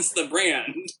represents the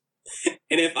brand,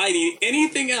 and if I need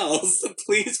anything else,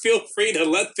 please feel free to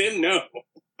let them know.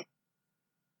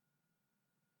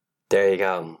 There you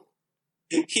go.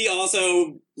 He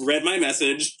also read my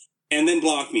message and then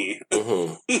blocked me.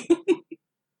 Mm-hmm.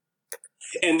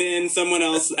 And then someone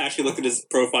else actually looked at his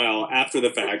profile after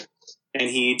the fact, and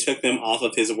he took them off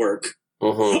of his work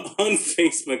on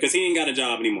Facebook because he ain't got a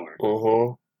job anymore.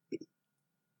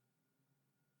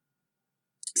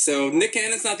 So Nick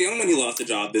Cannon's not the only one who lost a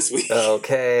job this week.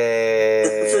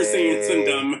 Okay. For saying some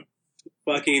dumb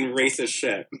fucking racist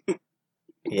shit.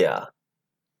 Yeah.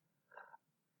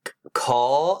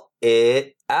 Call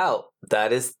it out.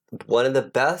 That is one of the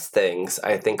best things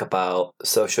I think about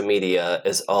social media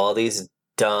is all these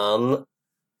dumb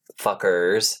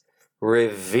fuckers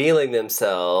revealing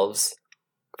themselves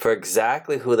for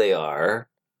exactly who they are,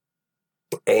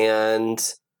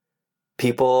 and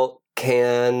people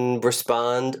can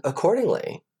respond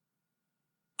accordingly.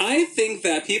 I think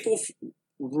that people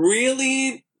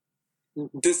really,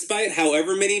 despite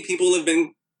however many people have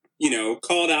been,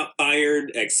 called out,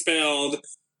 fired, expelled,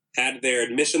 had their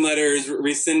admission letters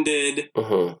rescinded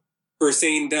for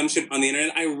saying dumb shit on the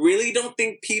internet, I really don't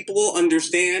think people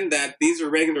understand that these are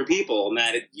regular people and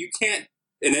that you can't,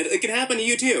 and it can happen to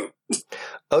you too.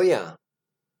 Oh, yeah.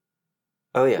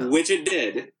 Oh, yeah. Which it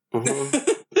did.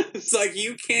 It's like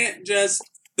you can't just...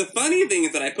 The funny thing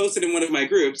is that I posted in one of my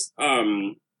groups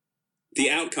the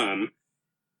outcome,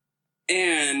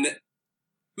 and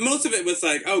most of it was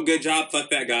like, oh, good job, fuck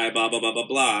that guy, blah, blah, blah, blah,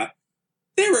 blah.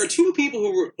 There were two people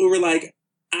who were like,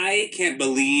 I can't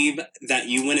believe that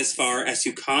you went as far as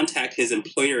to contact his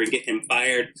employer and get him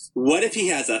fired. What if he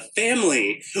has a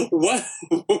family? What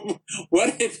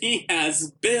if he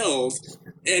has bills?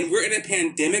 And we're in a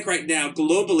pandemic right now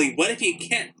globally. What if he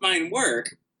can't find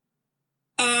work?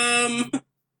 I'm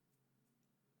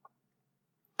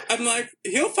like,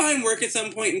 he'll find work at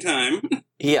some point in time.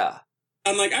 Yeah.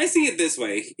 I'm like, I see it this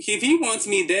way. If he wants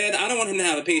me dead, I don't want him to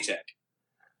have a paycheck.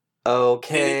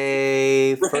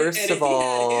 Okay, Right, first and of if he had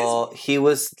all, he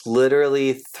was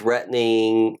literally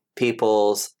threatening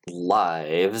people's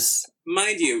lives.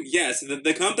 Mind you, yes,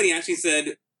 the company actually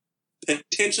said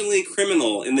potentially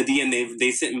criminal in the DM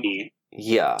they sent me,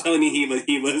 Yeah. telling me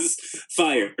he was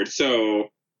fired. So,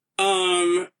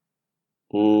 No.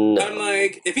 I'm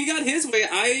like, if he got his way,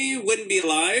 I wouldn't be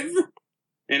alive,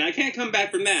 and I can't come back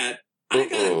from that. I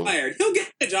got him fired. He'll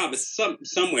get a job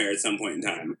somewhere at some point in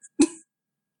time.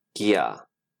 Yeah.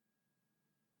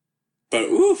 But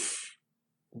oof.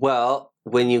 Well,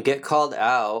 when you get called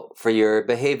out for your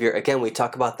behavior, again, we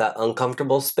talk about that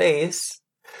uncomfortable space.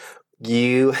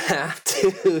 You have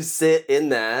to sit in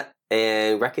that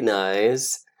and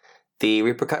recognize the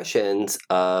repercussions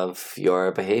of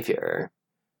your behavior.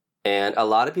 And a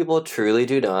lot of people truly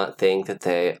do not think that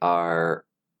they are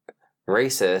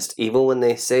racist, even when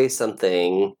they say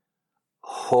something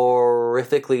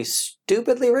horrifically,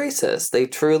 stupidly racist. They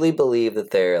truly believe that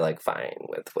they're like fine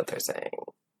with what they're saying.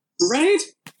 Right?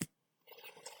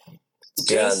 It's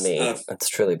beyond me. It's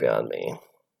truly beyond me.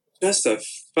 Just a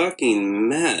fucking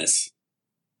mess.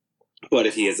 What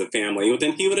if he has a family? Well,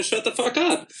 then he would have shut the fuck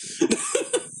up.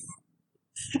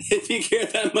 If he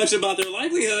cared that much about their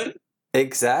livelihood.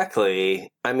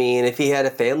 Exactly. I mean, if he had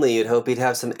a family, you'd hope he'd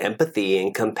have some empathy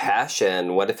and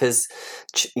compassion. What if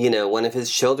one of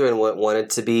his children wanted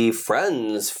to be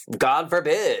friends, God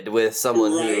forbid, with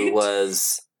someone who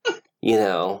was,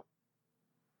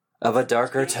 of a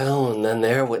darker tone than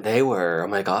they were. Oh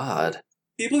my God.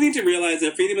 People need to realize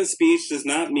that freedom of speech does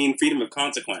not mean freedom of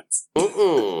consequence.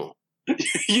 Mm-mm.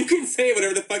 You can say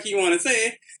whatever the fuck you want to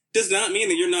say. Does not mean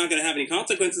that you're not going to have any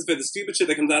consequences for the stupid shit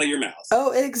that comes out of your mouth.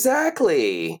 Oh,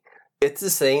 exactly. It's the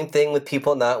same thing with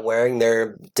people not wearing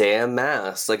their damn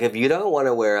masks. Like, if you don't want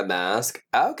to wear a mask,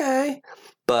 okay.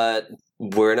 But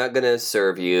we're not going to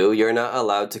serve you. You're not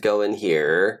allowed to go in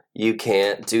here. You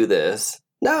can't do this.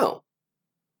 No.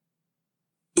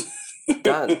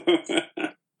 Done.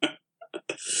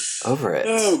 Over it.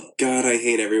 Oh, God, I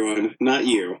hate everyone. Not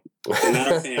you. And not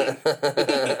our fans.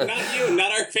 Not you,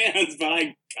 not our fans, but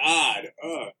God.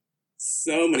 Oh,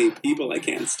 so many people I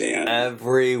can't stand.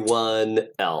 Everyone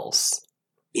else.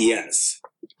 Yes.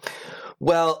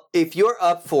 Well, if you're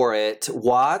up for it,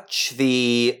 watch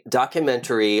the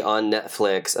documentary on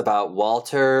Netflix about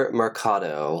Walter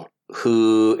Mercado,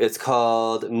 who it's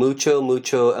called Mucho,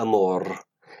 Mucho Amor.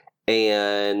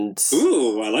 And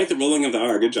ooh, I like the rolling of the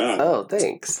R. Good job. Oh,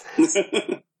 thanks.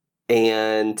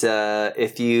 And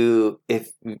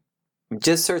if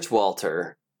just search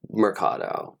Walter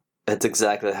Mercado, it's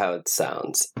exactly how it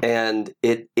sounds. And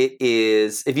it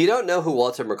is, if you don't know who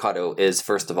Walter Mercado is,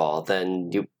 first of all,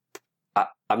 then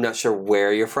I'm not sure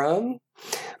where you're from,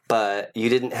 but you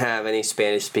didn't have any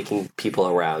Spanish-speaking people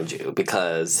around you,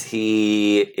 because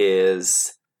he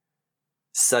is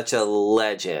such a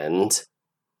legend.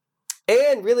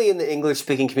 And really in the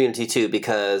English-speaking community, too,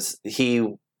 because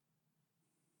he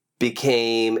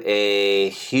became a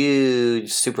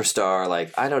huge superstar,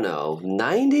 like, I don't know,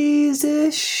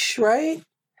 90s-ish, right?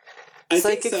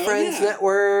 Psychic Friends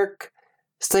Network,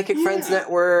 Psychic Friends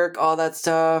Network, all that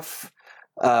stuff.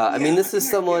 I mean, this is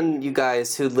someone, you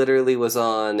guys, who literally was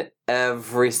on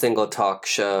every single talk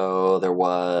show there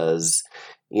was,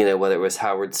 whether it was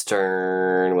Howard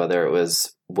Stern, whether it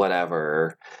was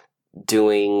whatever,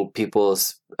 doing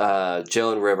people's,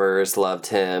 Joan Rivers loved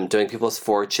him, doing people's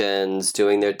fortunes,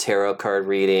 doing their tarot card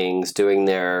readings, doing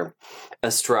their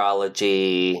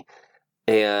astrology.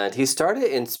 And he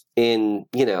started in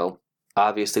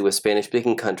obviously with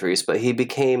Spanish-speaking countries, but he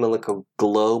became a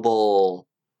global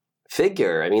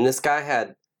figure. I mean, this guy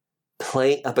had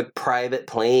private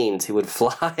planes. He would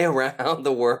fly around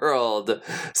the world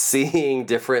seeing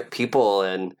different people,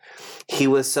 and he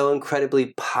was so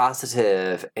incredibly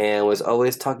positive and was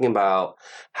always talking about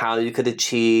how you could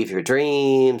achieve your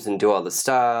dreams and do all this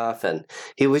stuff. And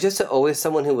he was just always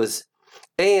someone who was,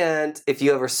 and if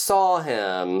you ever saw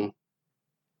him,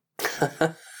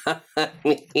 I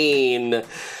mean,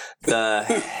 the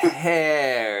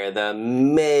hair, the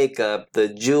makeup, the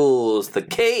jewels, the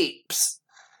capes.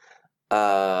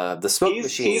 The smoke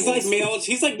machine. He's like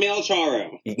male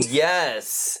Charo.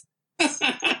 Yes.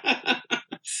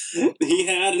 He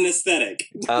had an aesthetic.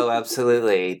 Oh,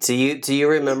 absolutely. Do you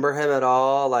remember him at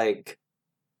all? Like,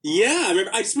 yeah,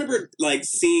 I just remember like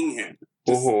seeing him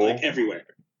just like everywhere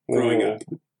growing up.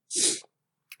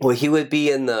 Well, he would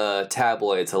be in the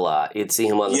tabloids a lot. You'd see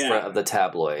him on the front of the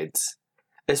tabloids,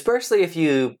 especially if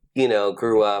you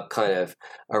grew up kind of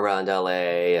around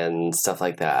LA and stuff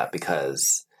like that,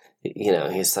 because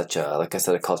he's such a, like I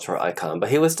said, a cultural icon. But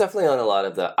he was definitely on a lot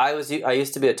of the. I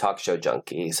used to be a talk show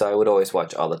junkie, so I would always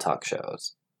watch all the talk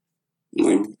shows.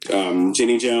 Like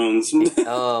Ginny Jones.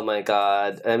 Oh my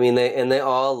God! I mean, they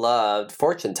all loved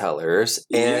fortune tellers.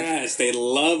 And, yes, they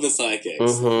love the psychics.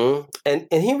 Mm-hmm. And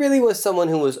he really was someone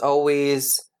who was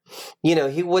always,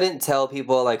 he wouldn't tell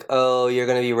people like, oh, you're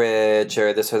going to be rich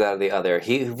or this or that or the other.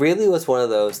 He really was one of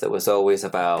those that was always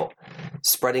about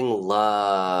spreading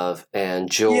love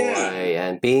and joy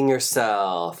and being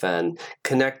yourself and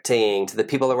connecting to the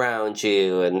people around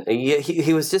you. And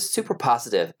he was just super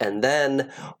positive. And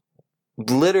then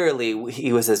literally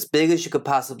he was as big as you could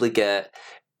possibly get.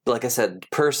 Like I said,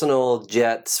 personal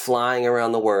jets flying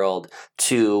around the world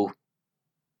to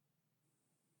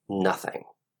nothing.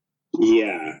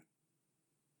 Yeah.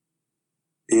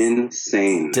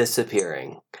 Insane.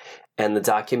 Disappearing. And the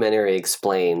documentary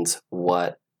explains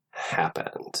what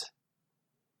happened.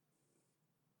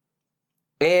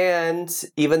 And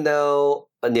even though,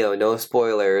 no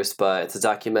spoilers, but it's a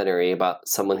documentary about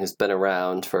someone who's been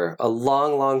around for a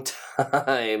long, long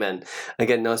time. And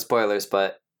again, no spoilers,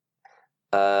 but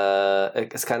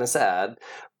it's kind of sad.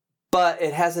 But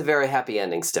it has a very happy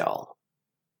ending still.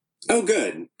 Oh,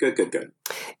 good. Good.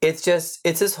 It's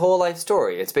his whole life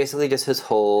story. It's basically just his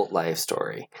whole life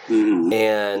story. Mm-hmm.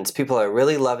 And people are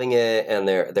really loving it, and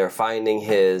they're finding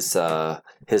his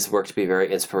work to be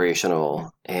very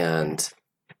inspirational. And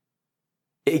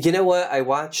you know what? I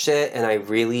watched it, and I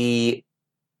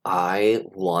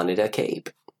wanted a cape.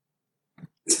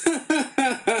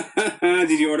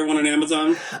 Did you order one on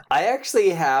Amazon? I actually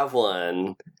have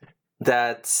one.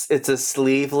 It's a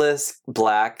sleeveless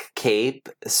black cape,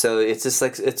 so it's just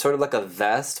like it's sort of like a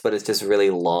vest, but it's just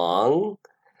really long.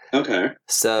 Okay.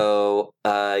 So,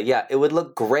 it would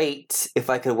look great if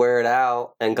I could wear it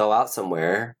out and go out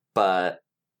somewhere, but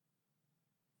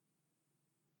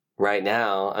right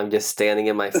now I'm just standing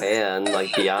in my fan like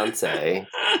Beyonce,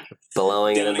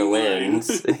 blowing it in the wind.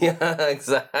 Yeah,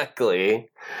 exactly.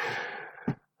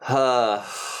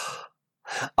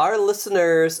 Our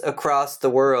listeners across the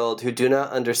world who do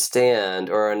not understand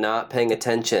or are not paying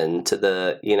attention to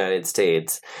the United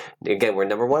States, again, we're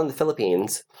number one in the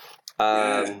Philippines.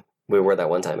 We were that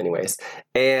one time, anyways,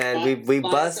 and we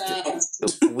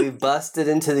busted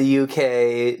into the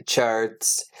UK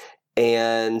charts.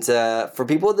 And for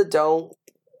people that don't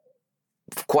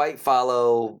quite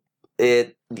follow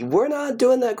it, we're not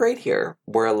doing that great here.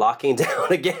 We're locking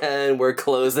down again. We're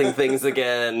closing things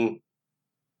again.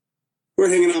 We're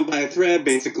hanging on by a thread,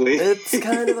 basically. It's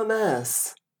kind of a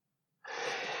mess.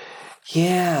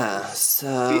 Yeah, so...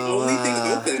 The only thing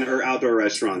open are outdoor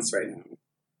restaurants right now.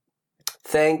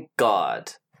 Thank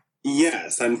God.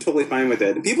 Yes, I'm totally fine with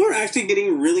it. People are actually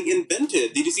getting really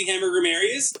inventive. Did you see Hamburger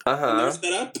Mary's? Uh-huh. Their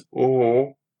setup?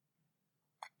 Mm-hmm.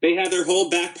 They have their whole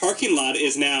back parking lot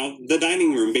is now the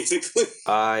dining room, basically.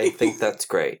 I think that's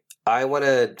great. I want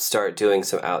to start doing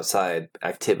some outside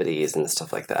activities and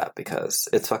stuff like that because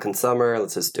it's fucking summer.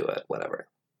 Let's just do it. Whatever.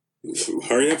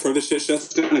 Hurry up before the shit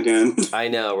shuts down again. I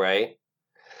know, right?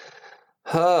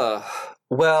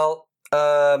 Well,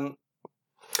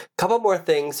 couple more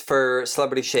things for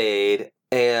Celebrity Shade.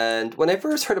 And when I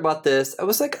first heard about this, I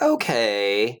was like,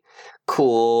 okay,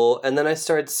 cool. And then I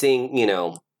started seeing,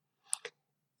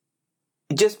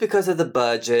 just because of the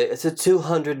budget, it's a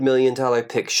 $200 million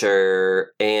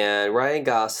picture, and Ryan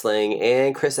Gosling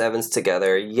and Chris Evans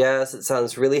together. Yes, it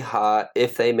sounds really hot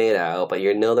if they made out, but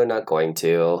they're not going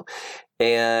to.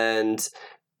 And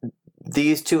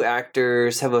these two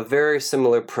actors have a very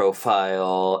similar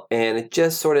profile, and it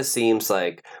just sort of seems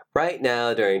like right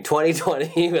now during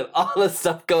 2020, with all the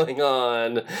stuff going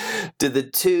on, do the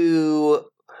two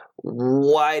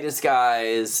whitest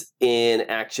guys in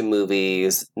action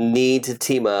movies need to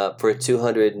team up for a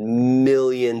 $200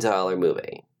 million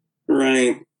movie.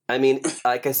 Right. I mean,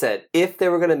 like I said, if they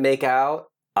were going to make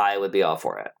out, I would be all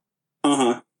for it.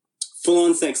 Uh-huh. Full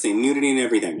on sexy, nudity and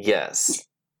everything. Yes.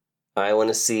 I want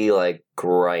to see,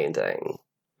 grinding.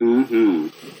 Mm-hmm.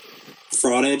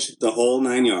 Fraudage, the whole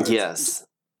 9 yards. Yes.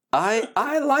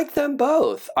 I like them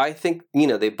both. I think,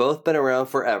 they've both been around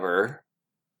forever.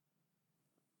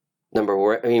 I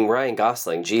mean, Ryan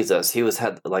Gosling, Jesus, he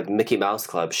had like Mickey Mouse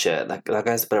Club shit. That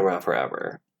guy's been around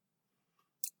forever.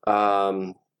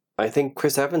 I think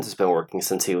Chris Evans has been working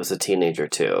since he was a teenager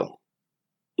too.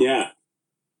 Yeah.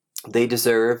 They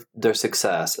deserve their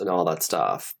success and all that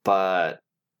stuff, but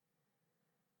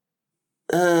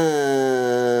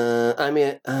I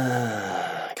mean,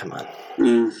 come on.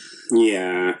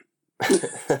 Yeah.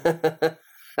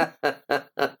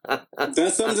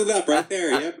 That sums it up right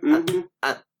there. Yep. Mm-hmm.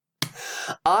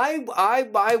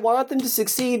 I want them to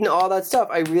succeed and all that stuff.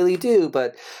 I really do,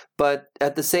 but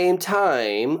at the same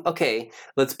time, okay,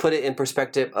 let's put it in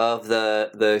perspective of the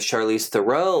Charlize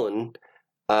Theron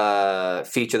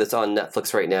feature that's on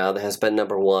Netflix right now that has been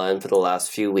 #1 for the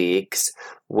last few weeks,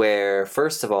 where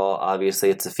first of all, obviously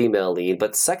it's a female lead,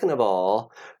 but second of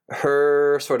all,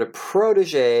 her sort of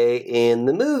protege in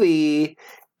the movie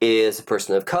is a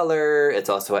person of color. It's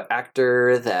also an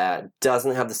actor that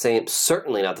doesn't have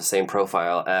certainly not the same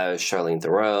profile as Charlize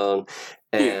Theron,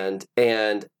 and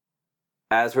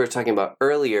as we were talking about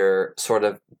earlier, sort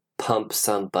of pump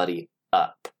somebody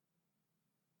up.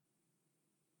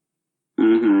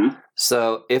 Mm-hmm.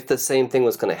 So if the same thing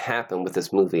was going to happen with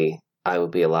this movie, I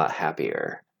would be a lot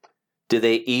happier. Do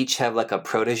they each have like a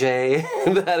protege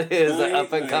that is an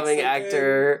up-and-coming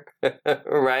actor,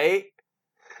 right?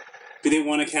 Do they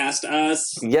want to cast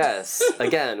us? Yes.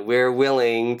 Again, we're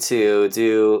willing to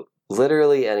do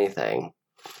literally anything.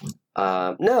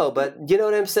 No, but you know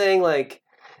what I'm saying? Like,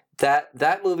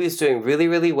 that movie is doing really,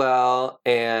 really well,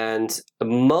 and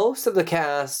most of the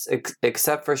cast,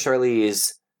 except for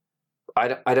Charlize,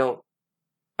 I'd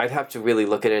have to really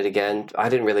look at it again. I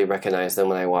didn't really recognize them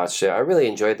when I watched it. I really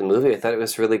enjoyed the movie. I thought it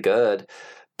was really good.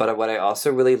 But what I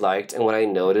also really liked and what I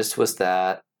noticed was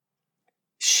that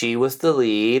she was the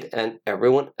lead, and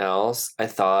everyone else, I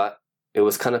thought, it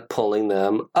was kind of pulling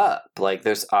them up. Like,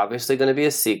 there's obviously going to be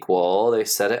a sequel. They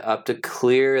set it up to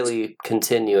clearly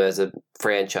continue as a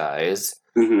franchise.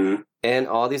 Mm-hmm. And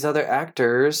all these other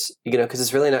actors, because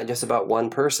it's really not just about one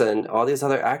person, all these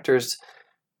other actors,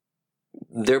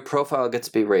 their profile gets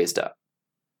to be raised up.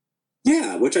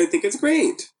 Yeah, which I think is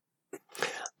great.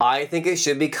 I think it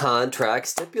should be contract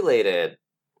stipulated.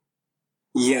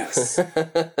 Yes.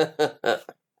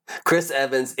 Chris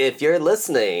Evans, if you're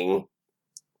listening,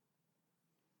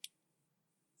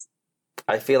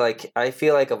 I feel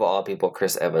like of all people,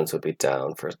 Chris Evans would be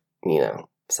down for,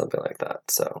 something like that.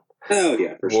 So oh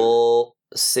yeah, for sure. We'll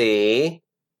see.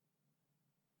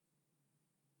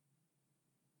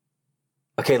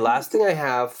 Okay, last thing I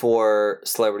have for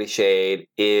Celebrity Shade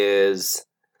is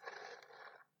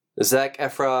Zac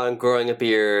Efron growing a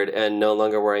beard and no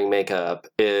longer wearing makeup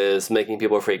is making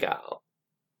people freak out.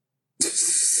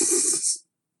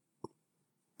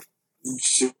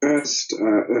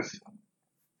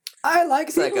 I like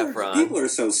Zac Efron. People are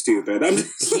so stupid.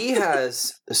 He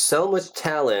has so much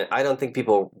talent. I don't think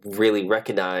people really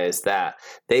recognize that.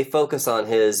 They focus on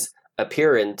his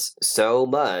appearance so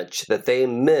much that they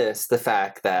miss the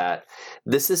fact that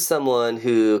this is someone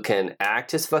who can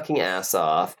act his fucking ass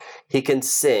off. He can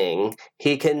sing.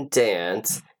 He can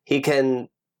dance. He can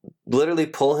literally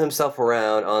pull himself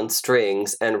around on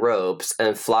strings and ropes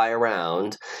and fly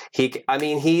around. He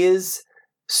is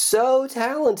so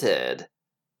talented.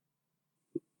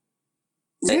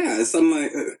 Yeah,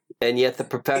 and yet the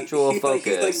perpetual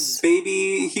focus... He's like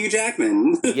baby Hugh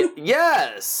Jackman.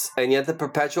 Yes! And yet the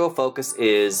perpetual focus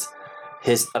is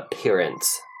his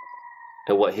appearance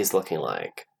and what he's looking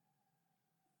like.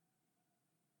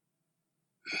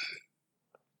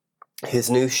 His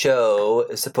new show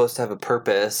is supposed to have a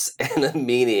purpose and a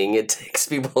meaning. It takes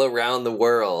people around the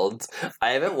world.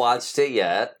 I haven't watched it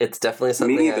yet. It's definitely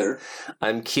something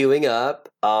I'm queuing up.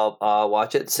 I'll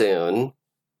watch it soon.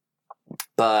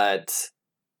 But,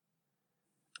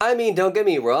 I mean, don't get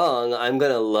me wrong, I'm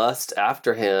going to lust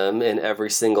after him in every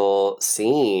single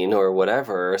scene or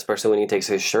whatever, especially when he takes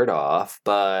his shirt off,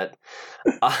 but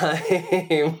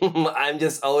I'm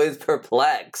just always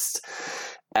perplexed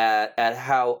at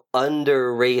how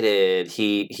underrated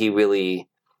he really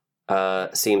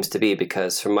seems to be,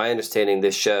 because from my understanding,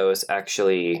 this show is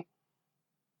actually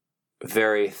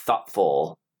very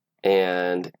thoughtful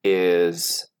and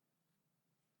is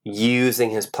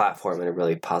using his platform in a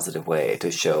really positive way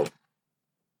to show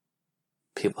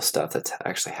people stuff that's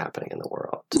actually happening in the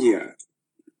world. Yeah.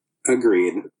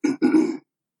 Agreed.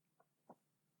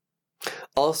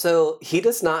 Also, he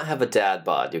does not have a dad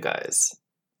bod, you guys.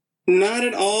 Not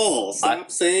at all.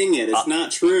 Stop saying it. It's not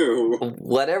true.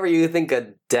 Whatever you think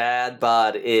a dad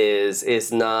bod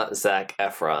is not Zac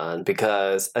Efron,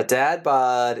 because a dad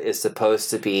bod is supposed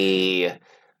to be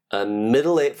a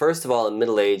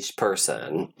middle-aged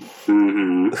person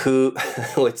Mm-hmm. who,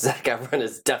 which Zac Efron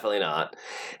is definitely not,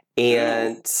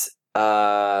 and it's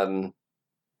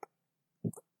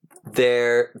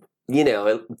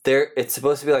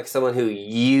supposed to be like someone who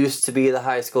used to be the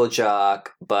high school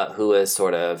jock, but who is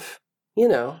sort of,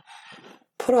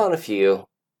 put on a few.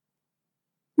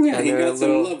 Yeah, And he they're got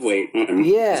some love weight on him.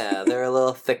 Yeah, they're a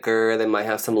little thicker. They might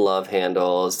have some love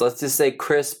handles. Let's just say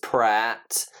Chris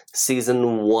Pratt,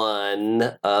 season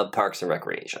 1 of Parks and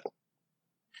Recreation.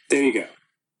 There you go.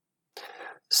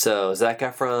 So, Zac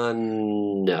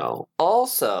Efron, no.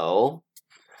 Also,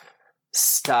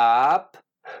 stop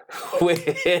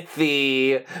with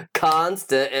the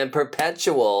constant and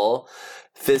perpetual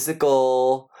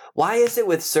physical... Why is it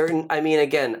with certain... I mean,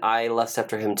 again, I lust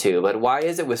after him too, but why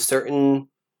is it with certain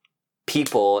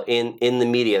people in the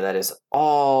media that is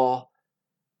all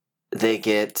they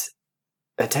get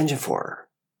attention for?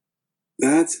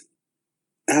 That's...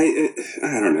 I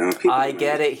don't know. I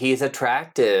get it. He's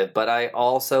attractive, but I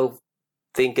also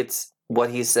think it's what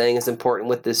he's saying is important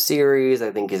with this series.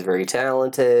 I think he's very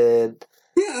talented.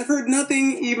 Yeah, I've heard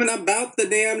nothing even about the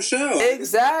damn show.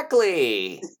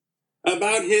 Exactly.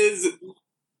 About his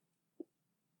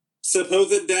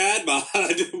supposed dad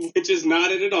bod, which is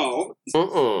not it at all.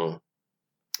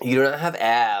 You do not have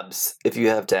abs if you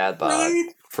have dad bod.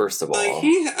 Right? First of all,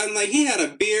 he had a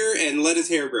beer and let his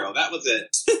hair grow. That was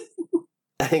it.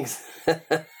 Thanks.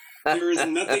 There is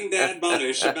nothing dad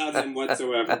bodish about him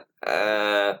whatsoever.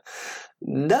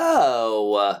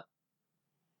 No.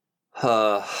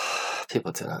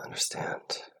 People do not understand.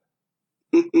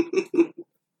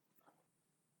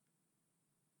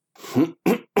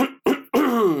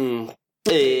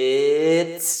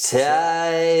 It's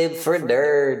time for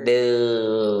nerd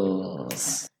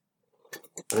news.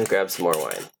 Let me grab some more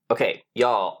wine. Okay,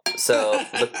 y'all. So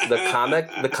the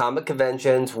comic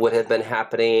conventions would have been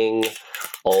happening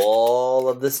all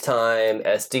of this time.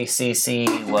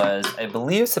 SDCC was, I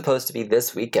believe, supposed to be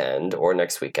this weekend or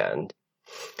next weekend.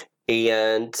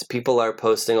 And people are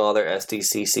posting all their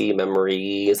SDCC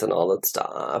memories and all that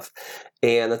stuff.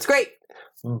 And that's great.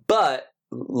 But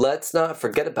let's not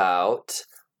forget about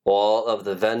all of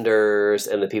the vendors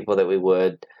and the people that we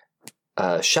would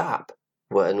shop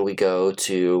when we go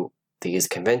to these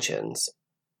conventions.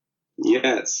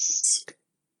 Yes.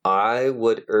 I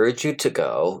would urge you to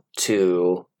go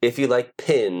to, if you like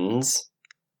pins,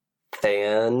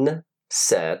 fansets.com.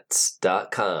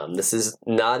 This is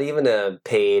not even a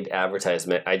paid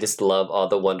advertisement. I just love all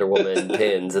the Wonder Woman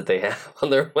pins that they have on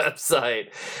their website.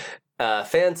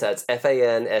 Fansets,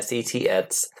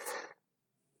 Fansets.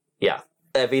 Yeah.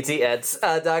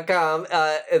 FETS.com,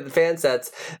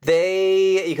 Fansets.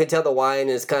 You can tell the wine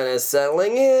is kind of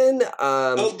settling in.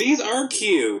 These are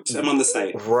cute. I'm on the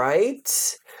site. Right?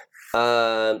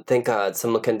 Thank God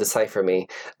someone can decipher me.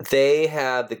 They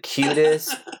have the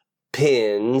cutest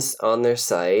pins on their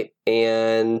site,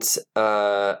 and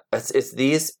it's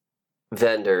these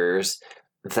vendors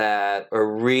that are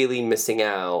really missing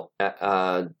out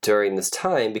during this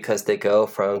time because they go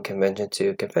from convention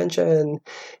to convention.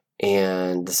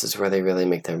 And this is where they really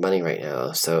make their money right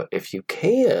now. So if you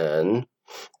can,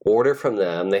 order from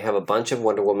them. They have a bunch of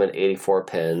Wonder Woman 84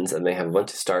 pins, and they have a bunch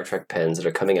of Star Trek pins that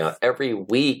are coming out every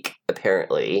week,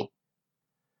 apparently.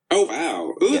 Oh,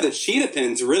 wow. Ooh, Yeah. The cheetah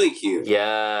pin's really cute.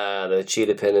 Yeah, the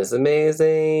cheetah pin is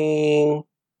amazing.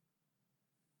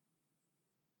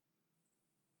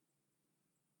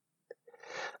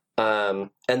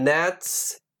 And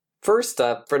that's first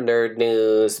up for nerd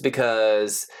news,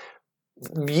 because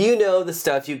you know the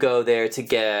stuff you go there to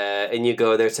get and you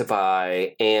go there to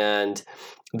buy, and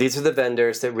these are the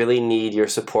vendors that really need your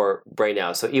support right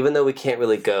now. So even though we can't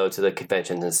really go to the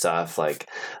conventions and stuff, like,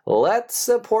 let's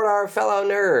support our fellow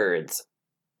nerds.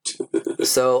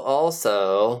 So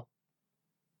also,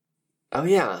 oh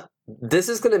yeah, this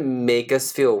is going to make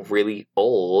us feel really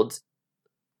old.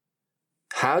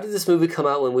 How did this movie come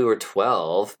out when we were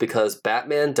 12? Because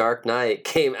Batman Dark Knight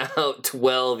came out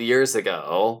 12 years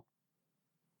ago.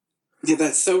 Yeah,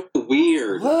 that's so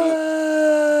weird.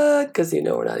 What? Because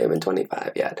we're not even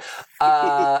 25 yet.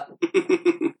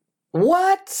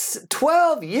 What?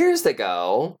 12 years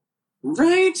ago?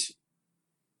 Right?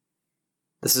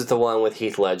 This is the one with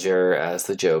Heath Ledger as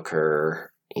the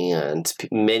Joker, and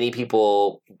many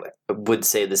people would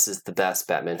say this is the best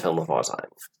Batman film of all time.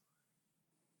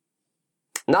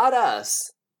 Not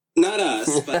us. Not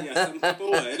us, but yeah, some people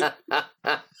would.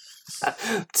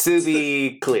 To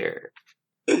be clear.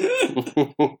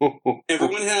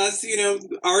 Everyone has,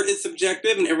 art is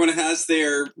subjective, and everyone has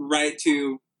their right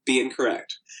to be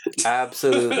incorrect.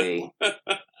 Absolutely.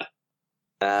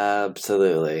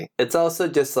 Absolutely. It's also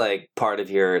just like part of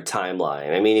your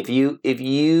timeline. I mean, if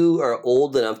you are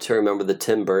old enough to remember the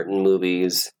Tim Burton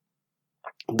movies,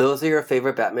 those are your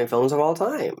favorite Batman films of all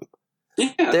time.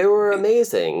 Yeah. They were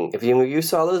amazing. If you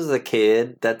saw those as a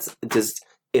kid, that's just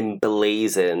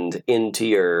emblazoned into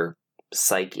your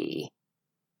psyche.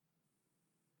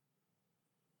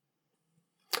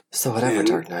 So whatever, And-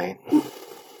 Dark Knight.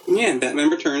 Yeah, and Batman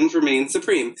Returns remains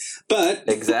supreme. But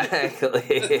Exactly.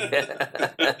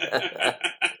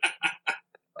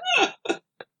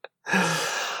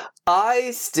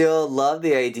 I still love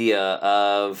the idea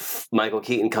of Michael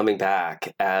Keaton coming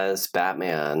back as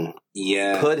Batman.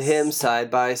 yeah. Put him side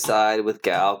by side with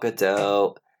Gal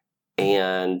Gadot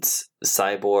and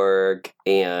Cyborg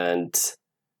and,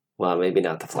 well, maybe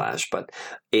not the Flash,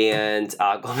 and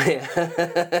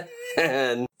Aquaman.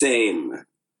 And Same.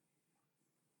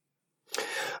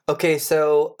 okay,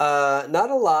 so not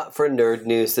a lot for nerd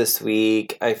news this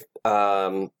week. Like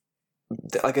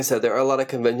I said, there are a lot of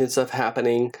convention stuff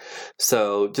happening,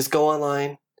 so just go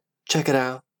online, check it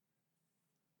out.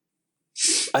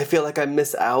 I feel like I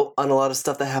miss out on a lot of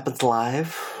stuff that happens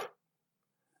live.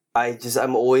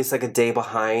 I'm always like a day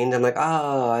behind. I'm like,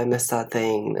 oh, I missed that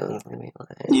thing. That was gonna be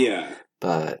live. Yeah.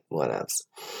 But what else?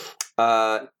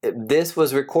 This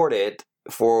was recorded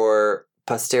for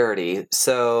posterity,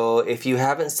 so if you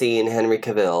haven't seen Henry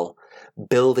Cavill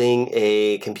building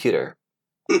a computer,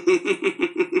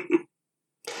 it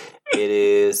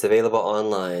is available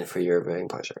online for your viewing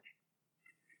pleasure.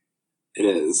 It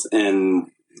is. And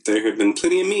there have been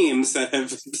plenty of memes that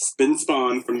have been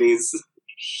spawned from these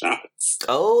shots.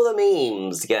 Oh, the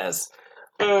memes, yes.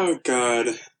 Oh, God.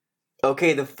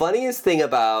 Okay, the funniest thing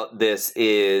about this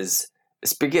is,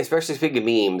 especially speaking of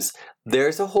memes,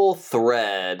 there's a whole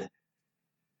thread,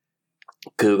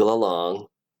 Google along,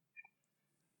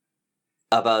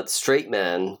 about straight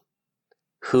men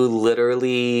who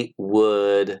literally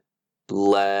would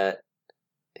let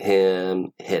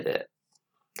him hit it.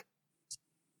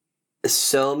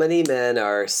 So many men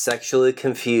are sexually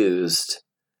confused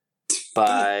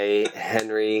by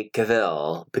Henry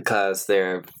Cavill because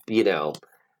they're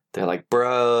like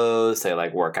bros, they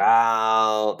like work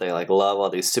out, they like love all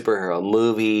these superhero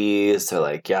movies, they're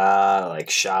like, yeah, they're like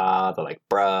Shaw, they're like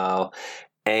bro.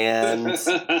 And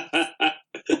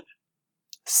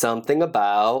something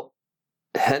about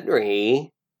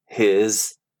Henry,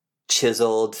 his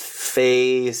chiseled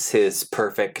face, his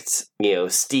perfect,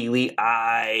 steely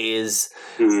eyes,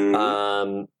 his...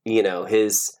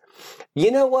 You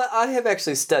know what? I have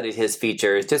actually studied his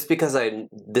features just because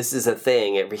this is a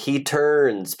thing. He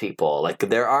turns people. Like,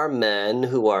 there are men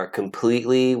who are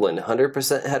completely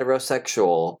 100%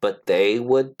 heterosexual, but they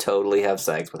would totally have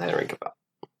sex with Henry Cavill.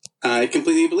 I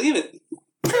completely believe it.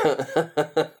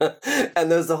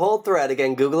 And there's a whole thread,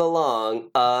 again, Google along,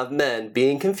 of men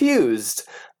being confused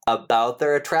about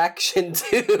their attraction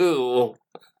to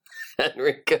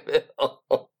Henry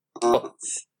Cavill.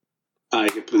 I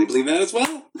completely believe that as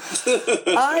well.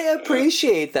 I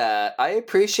appreciate that. I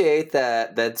appreciate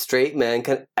that straight men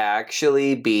can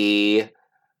actually be,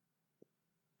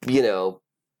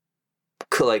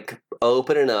 like,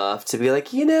 open enough to be like,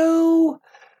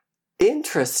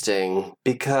 interesting,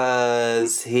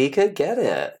 because he could get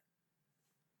it.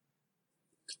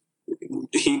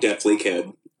 He definitely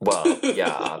could. Well,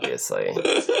 yeah, obviously.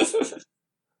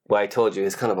 Well, I told you,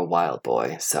 he's kind of a wild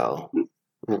boy, so...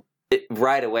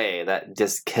 right away, that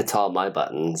just hits all my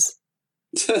buttons.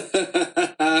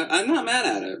 I'm not mad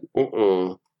at it.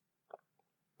 Mm-mm.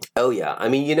 Oh, yeah. I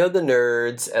mean, the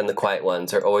nerds and the quiet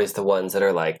ones are always the ones that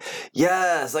are like,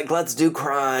 yes, like, let's do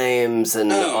crimes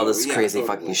and all this crazy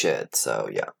fucking shit. So,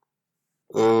 yeah.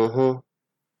 Mm-hmm.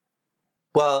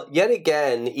 Well, yet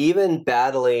again, even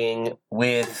battling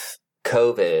with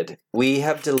COVID, we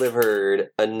have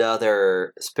delivered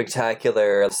another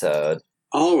spectacular episode.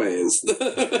 Always.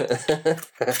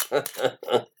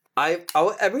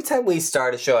 Every time we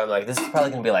start a show, I'm like, this is probably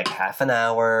going to be like half an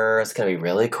hour. It's going to be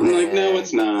really quick. I'm like, no,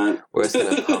 it's not. We're just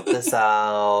going to pump this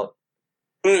out.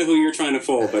 I don't know who you're trying to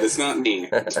fool, but it's not me.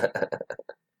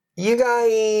 You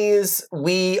guys,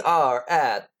 we are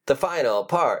at the final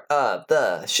part of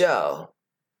the show.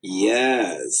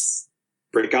 Yes.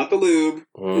 Break out the lube.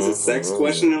 This is sex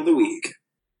question of the week.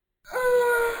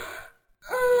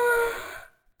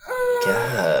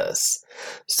 Yes.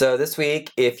 So this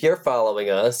week, if you're following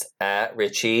us at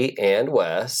Richie and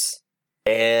Wes,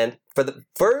 and for the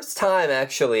first time,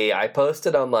 actually, I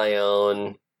posted on my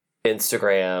own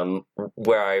Instagram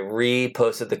where I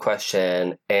reposted the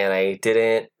question and I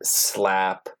didn't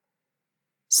slap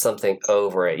something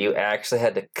over it. You actually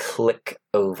had to click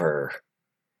over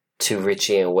to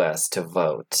Richie and Wes to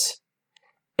vote.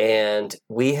 And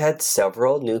we had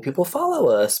several new people follow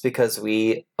us because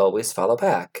we always follow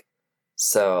back.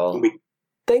 So,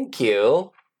 thank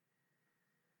you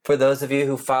for those of you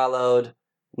who followed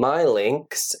my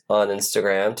links on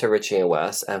Instagram to Richie and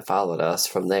Wes and followed us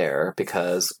from there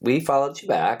because we followed you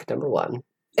back, number one.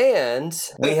 And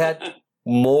we had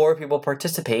more people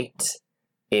participate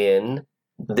in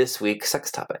this week's sex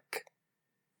topic.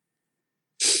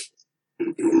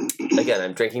 Again,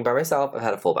 I'm drinking by myself. I've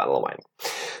had a full bottle of wine.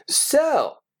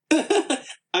 So.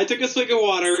 I took a swig of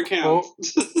water. It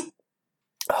counts.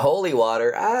 Holy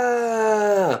water.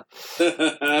 Ah.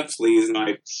 Please,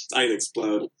 I'd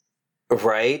explode.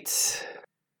 Right?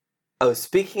 Oh,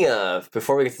 speaking of,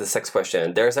 before we get to the sex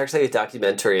question, there's actually a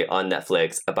documentary on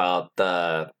Netflix about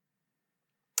the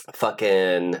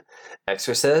fucking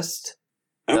Exorcist.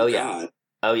 Oh yeah. God.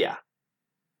 Oh, yeah.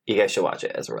 You guys should watch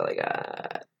it. It's really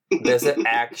good. There's an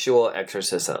actual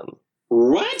exorcism.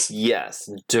 What? Yes,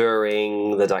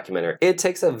 during the documentary. It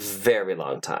takes a very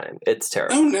long time. It's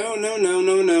terrible. Oh, no.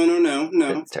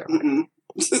 It's terrifying.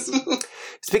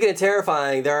 Speaking of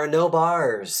terrifying, there are no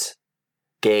bars.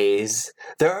 Gays.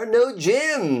 There are no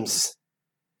gyms.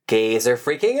 Gays are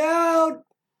freaking out.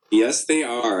 Yes, they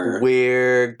are.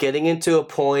 We're getting into a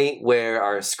point where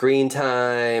our screen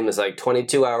time is like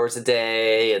 22 hours a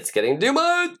day. It's getting too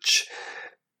much.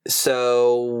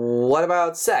 So, what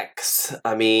about sex?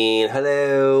 I mean,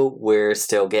 hello, we're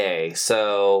still gay.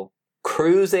 So,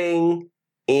 cruising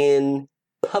in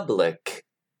public.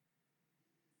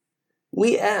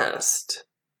 We asked,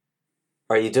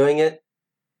 are you doing it?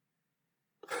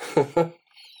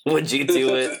 Would you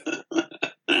do it?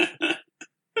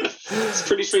 It's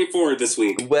pretty straightforward this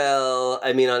week. Well,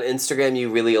 I mean, on Instagram, you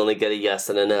really only get a yes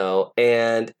and a no.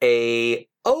 And a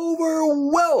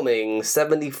overwhelming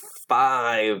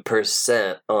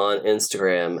 75% on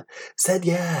Instagram said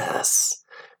yes.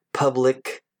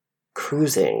 Public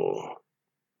cruising.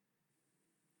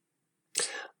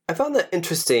 I found that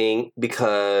interesting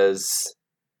because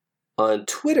on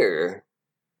Twitter,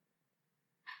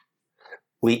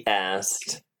 we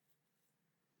asked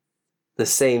the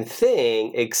same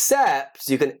thing, except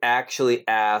you can actually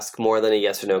ask more than a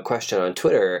yes or no question on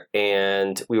Twitter.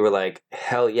 And we were like,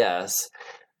 hell yes.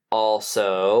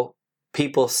 Also,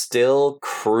 people still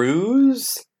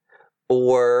cruise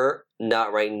or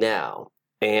not right now?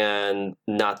 And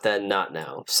not then, not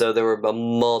now. So there were a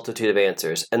multitude of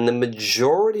answers. And the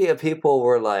majority of people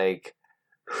were like,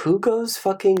 who goes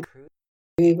fucking cruise?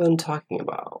 What are you even talking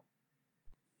about?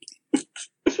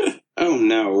 Oh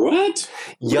no, what?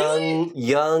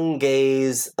 Young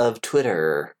gays of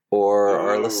Twitter or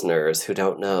our listeners who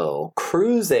don't know.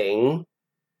 Cruising.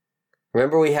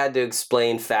 Remember we had to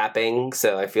explain fapping,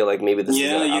 so I feel like maybe this is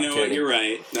an opportunity. Yeah, you know what, you're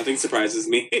right. Nothing surprises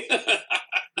me.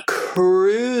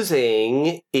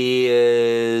 Cruising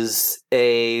is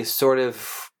a sort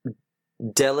of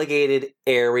delegated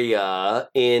area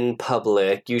in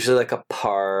public, usually like a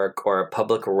park or a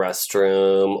public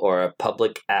restroom or a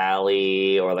public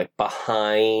alley or like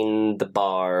behind the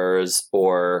bars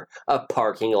or a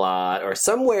parking lot or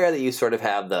somewhere that you sort of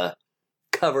have the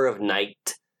cover of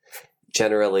night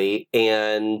generally,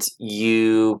 and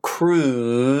you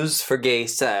cruise for gay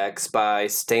sex by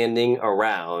standing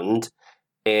around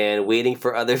and waiting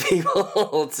for other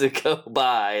people to go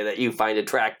by that you find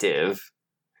attractive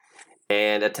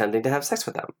and attempting to have sex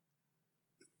with them.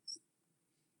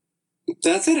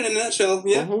 That's it in a nutshell,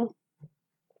 yeah. Mm-hmm.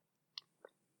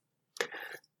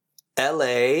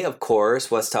 LA, of course,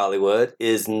 West Hollywood,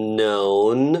 is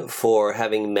known for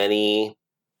having many,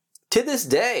 to this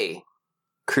day,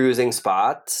 cruising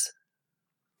spots.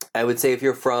 I would say if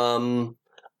you're from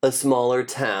a smaller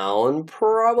town,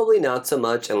 probably not so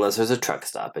much unless there's a truck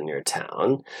stop in your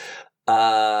town.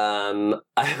 I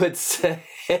would say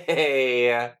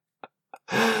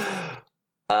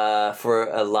for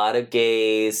a lot of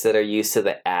gays that are used to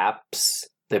the apps,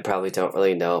 they probably don't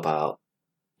really know about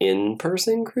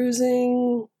in-person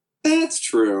cruising. That's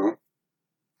true.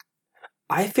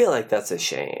 I feel like that's a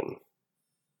shame.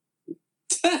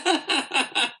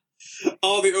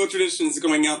 All the old traditions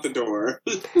going out the door.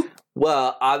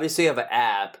 Well, obviously you have an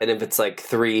app, and if it's like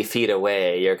 3 feet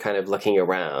away, you're kind of looking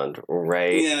around,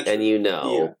 right? Yeah, and you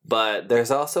know. Yeah. But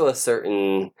there's also a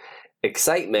certain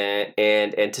excitement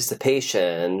and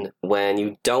anticipation when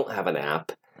you don't have an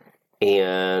app,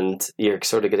 and you're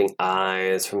sort of getting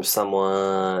eyes from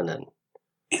someone. And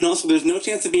also, there's no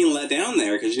chance of being let down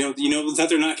there, because you know that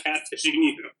they're not catfishing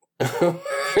you.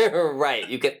 Right,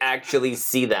 you can actually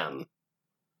see them.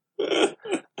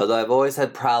 Although I've always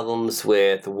had problems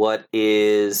with what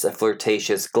is a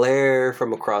flirtatious glare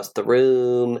from across the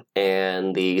room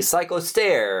and the psycho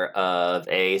stare of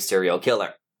a serial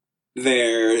killer.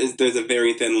 there's a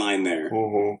very thin line there.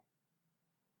 Mm-hmm.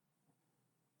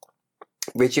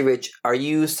 Richie Rich, are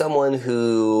you someone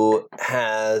who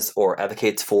has or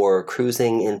advocates for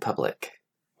cruising in public?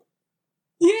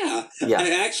 Yeah.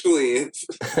 I actually...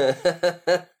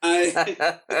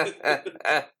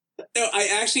 No,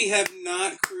 I actually have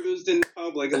not cruised in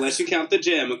public unless you count the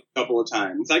gym a couple of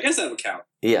times. I guess that would count.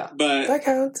 Yeah. But that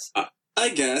counts. I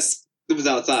guess it was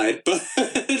outside, but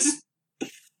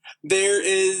there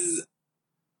is...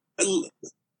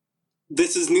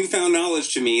 This is newfound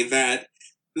knowledge to me that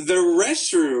the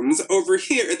restrooms over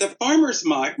here at the farmer's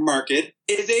market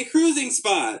is a cruising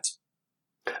spot.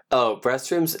 Oh,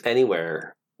 restrooms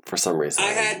anywhere for some reason. I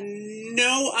had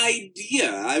no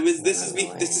idea. This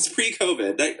is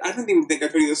pre-COVID. I don't even think I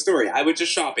told you the story. I was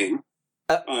just shopping.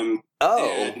 And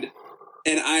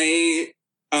I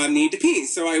need to pee,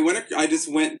 so I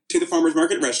just went to the farmer's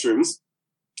market restrooms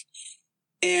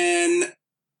and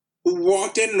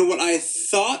walked in, and what I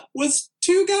thought was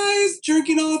two guys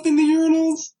jerking off in the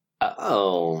urinals.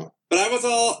 Oh. But I was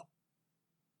all,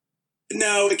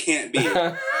 no, it can't be.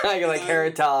 You're like, hair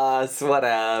toss,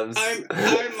 whatevs.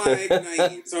 I'm like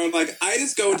naive, so I'm like, I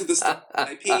just go into the store,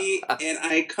 I pee, and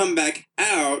I come back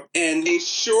out, and they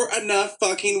sure enough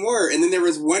fucking were. And then there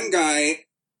was one guy,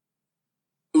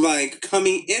 like,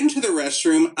 coming into the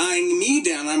restroom, eyeing me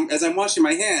down as I'm washing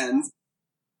my hands,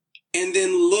 and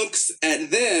then looks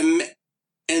at them,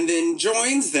 and then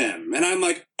joins them. And I'm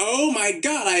like, oh my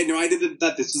God, I had no idea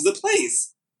that this was the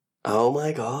place. Oh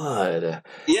my God.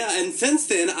 Yeah, and since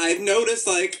then, I've noticed,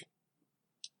 like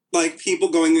people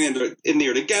going in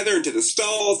there together into the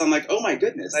stalls. I'm like, oh my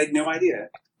goodness, I had no idea.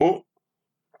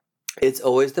 It's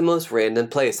always the most random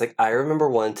place. Like, I remember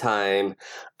one time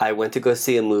I went to go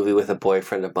see a movie with a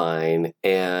boyfriend of mine,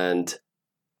 and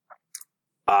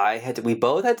we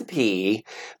both had to pee,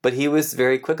 but he was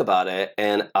very quick about it,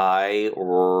 and I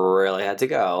really had to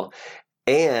go.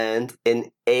 And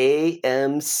an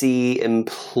AMC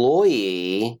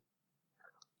employee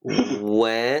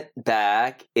went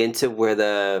back into where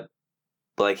the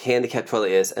handicapped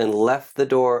toilet is and left the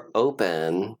door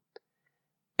open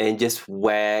and just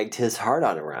wagged his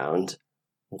heart-on around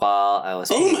while I was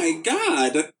peeing. Oh my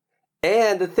God!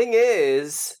 And the thing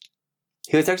is,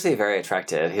 he was actually very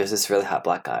attractive. He was this really hot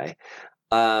black guy.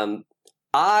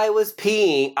 I was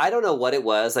peeing. I don't know what it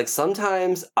was. Like,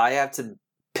 sometimes I have to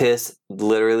piss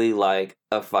literally like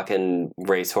a fucking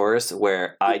racehorse,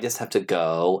 where I just have to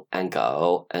go and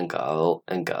go and go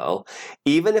and go.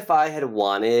 Even if I had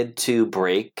wanted to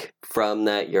break from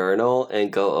that urinal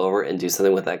and go over and do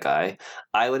something with that guy,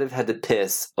 I would have had to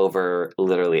piss over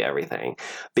literally everything,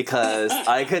 because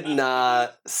I could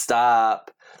not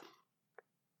stop.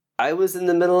 I was in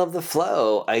the middle of the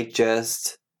flow.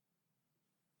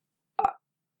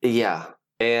 Yeah.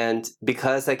 And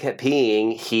because I kept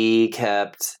peeing, he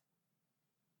kept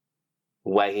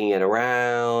wagging it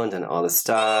around and all the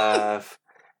stuff.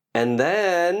 And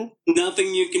then...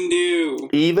 nothing you can do.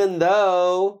 Even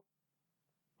though...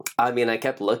 I mean, I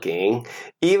kept looking.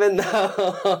 Even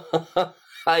though...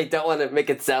 I don't want to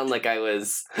make it sound like I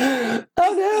was... oh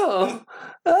no!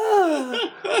 Oh.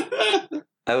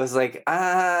 I was like,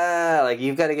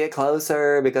 you've got to get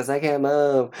closer because I can't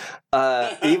move.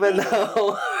 Even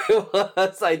though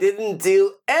I didn't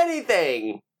do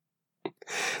anything.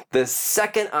 The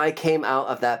second I came out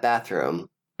of that bathroom,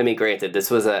 I mean, granted,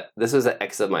 this was an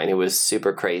ex of mine who was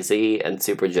super crazy and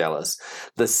super jealous.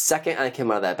 The second I came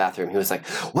out of that bathroom, he was like,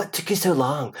 "What took you so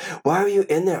long? Why were you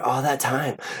in there all that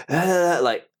time?"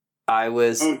 Like, I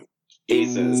was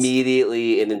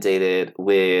immediately inundated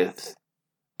with...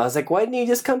 I was like, why didn't you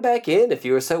just come back in if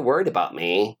you were so worried about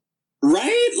me?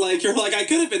 Right? Like, you're like, I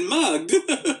could have been mugged.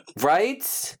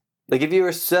 Right? Like, if you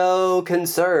were so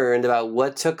concerned about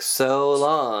what took so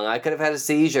long, I could have had a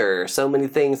seizure. So many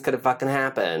things could have fucking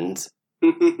happened.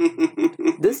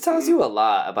 This tells you a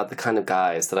lot about the kind of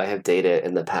guys that I have dated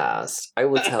in the past. I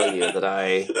will tell you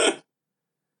that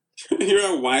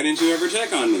You're like, why didn't you ever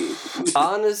check on me?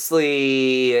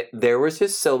 Honestly, there was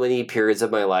just so many periods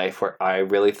of my life where I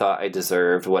really thought I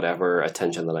deserved whatever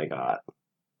attention that I got.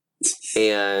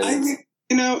 And I mean,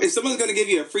 if someone's going to give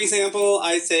you a free sample,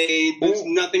 I say there's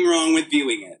nothing wrong with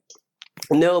viewing it.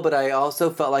 No, but I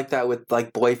also felt like that with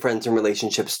like boyfriends and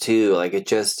relationships too. Like,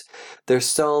 there's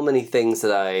so many things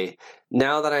that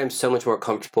now that I'm so much more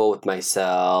comfortable with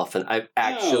myself, and I've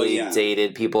actually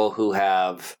dated people who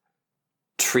have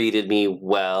treated me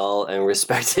well and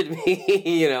respected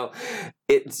me,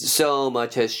 it so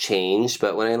much has changed.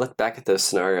 But when I look back at those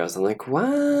scenarios, I'm like,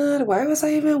 what? Why was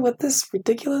I even with this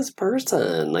ridiculous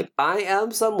person? Like, I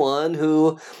am someone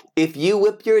who, if you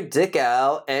whip your dick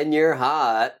out and you're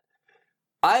hot,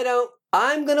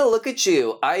 I'm gonna look at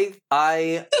you. I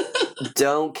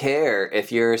don't care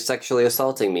if you're sexually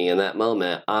assaulting me in that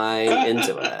moment. I'm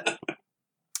into it.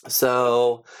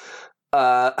 So,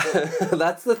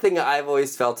 that's the thing I've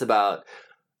always felt about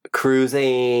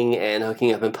cruising and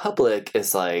hooking up in public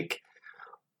is like,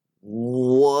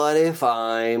 what if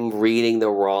I'm reading the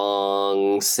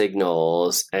wrong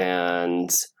signals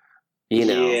and,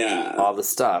 all the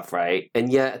stuff, right?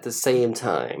 And yet at the same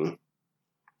time,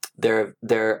 I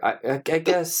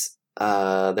guess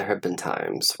there have been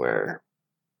times where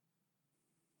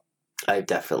I've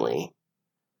definitely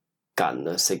gotten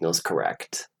those signals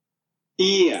correct.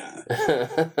 Yeah.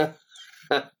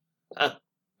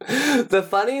 The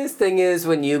funniest thing is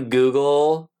when you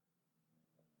Google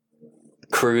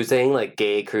cruising, like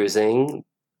gay cruising,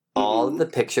 all of the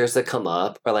pictures that come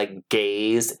up are like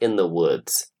gays in the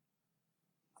woods.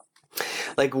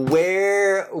 Like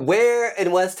where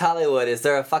in West Hollywood is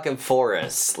there a fucking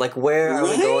forest? Like where are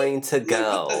we going to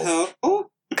go? What the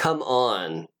hell? Come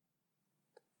on.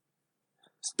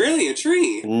 It's barely a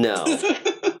tree. No.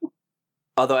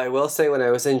 Although I will say when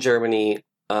I was in Germany,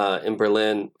 in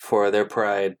Berlin for their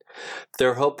Pride,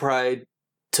 their whole Pride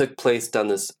took place down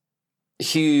this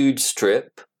huge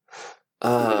strip.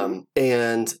 And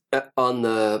on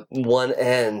the one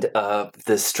end of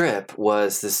the strip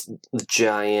was this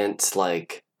giant,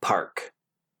 like, park.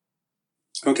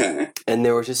 Okay. And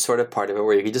there was just sort of part of it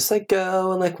where you could just, like,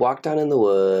 go and, like, walk down in the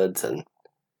woods and,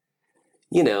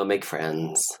 make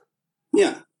friends.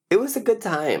 Yeah. It was a good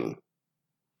time.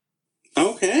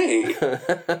 Okay.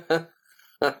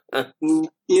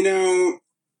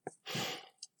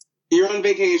 You're on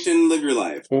vacation, live your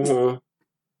life. Mm-hmm.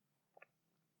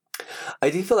 I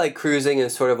do feel like cruising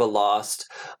is sort of a lost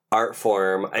art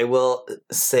form. I will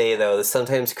say, though, that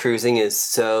sometimes cruising is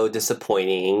so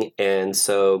disappointing and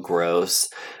so gross.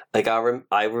 Like,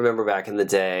 I remember back in the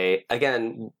day,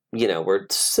 again, we're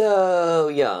so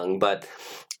young, but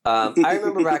I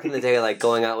remember back in the day, like,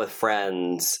 going out with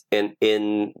friends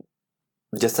in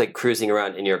just, like, cruising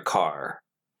around in your car.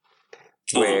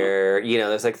 Where,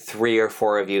 there's like 3 or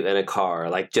 4 of you in a car,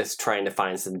 like just trying to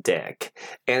find some dick.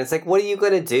 And it's like, what are you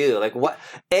going to do? Like, why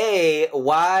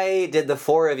did the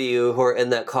 4 of you who are in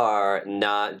that car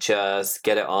not just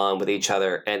get it on with each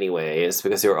other anyways,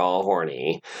 because you were all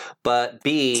horny? But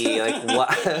B, like,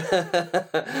 what?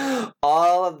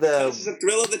 All of the... It's a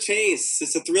thrill of the chase.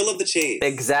 It's a thrill of the chase.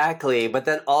 Exactly. But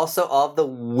then also all the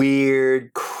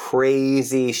weird,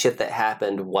 crazy shit that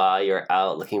happened while you're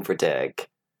out looking for dick.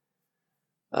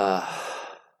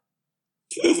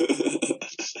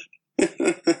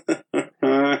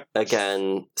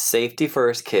 Again, safety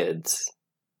first, kids.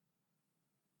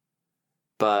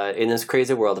 But in this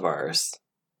crazy world of ours,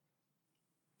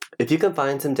 if you can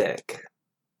find some dick,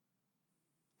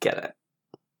 get it.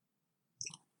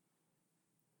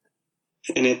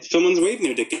 And if someone's waving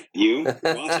their dick at you, watch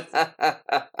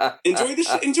it. Enjoy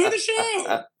the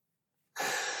show.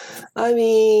 I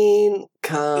mean,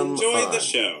 Enjoy on. The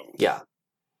show. Yeah.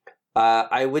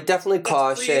 I would definitely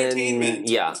caution.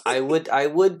 Yeah, I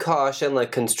would caution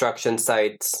like construction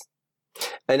sites.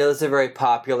 I know this is very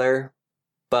popular,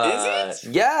 but is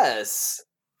it? Yes.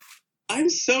 I'm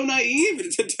so naive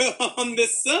on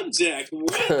this subject.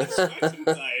 What construction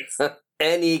sites?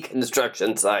 Any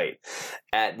construction site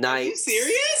at night. Are you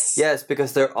serious? Yes,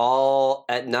 because they're all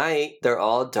at night. They're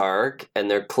all dark and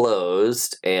they're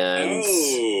closed and.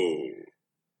 Oh.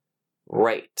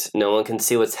 Right. No one can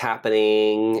see what's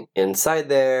happening inside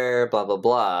there, blah, blah,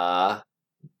 blah.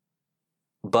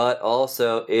 But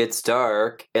also, it's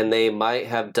dark, and they might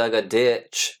have dug a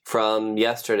ditch from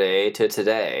yesterday to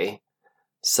today.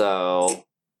 So,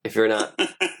 if you're not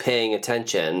paying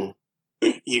attention...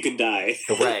 You could die.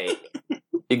 Right.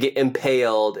 You get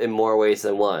impaled in more ways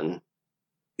than one.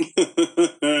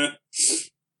 That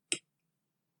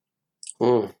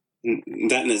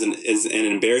is an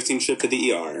embarrassing trip to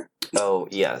the ER. Oh,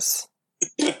 yes.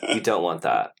 You don't want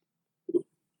that.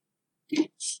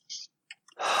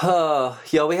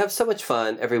 Yeah, we have so much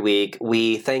fun every week.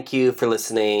 We thank you for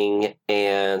listening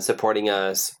and supporting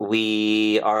us.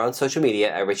 We are on social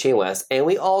media at Richie and Wes, and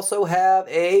we also have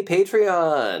a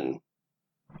Patreon.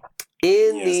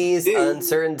 In these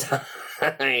uncertain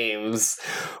times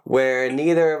where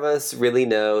neither of us really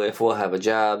know if we'll have a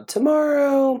job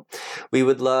tomorrow, we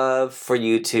would love for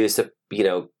you to,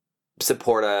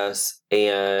 support us,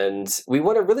 and we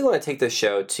really want to take this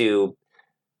show to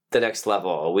the next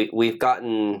level. We've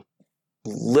gotten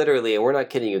literally, and we're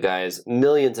not kidding you guys,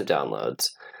 millions of downloads.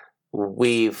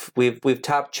 We've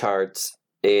topped charts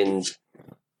in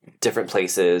different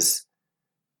places.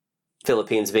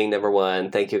 Philippines being number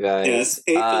 1. Thank you guys. Yes,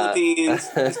 Philippines.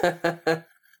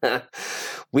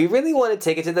 We really want to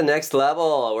take it to the next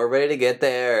level. We're ready to get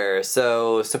there.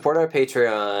 So support our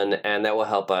Patreon, and that will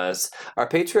help us. Our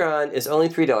Patreon is only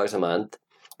 $3 a month.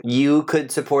 You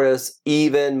could support us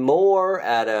even more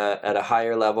at a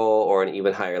higher level, or an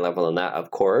even higher level than that,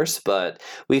 of course. But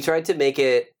we tried to make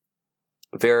it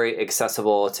very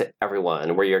accessible to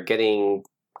everyone, where you're getting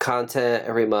content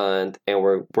every month, and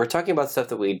we're talking about stuff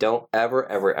that we don't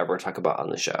ever talk about on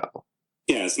the show.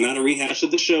 Yeah, it's not a rehash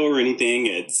of the show or anything.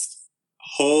 It's a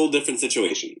whole different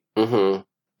situation. Mm-hmm.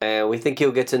 And we think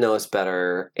you'll get to know us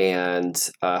better, and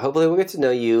hopefully we'll get to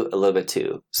know you a little bit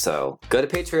too. So go to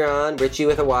Patreon, Richie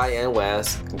with a Y and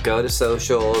Wes. Go to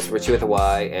socials, Richie with a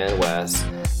Y and Wes.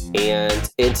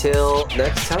 And until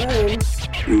next time.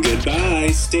 Goodbye.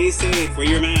 Stay safe. Wear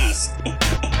your mask.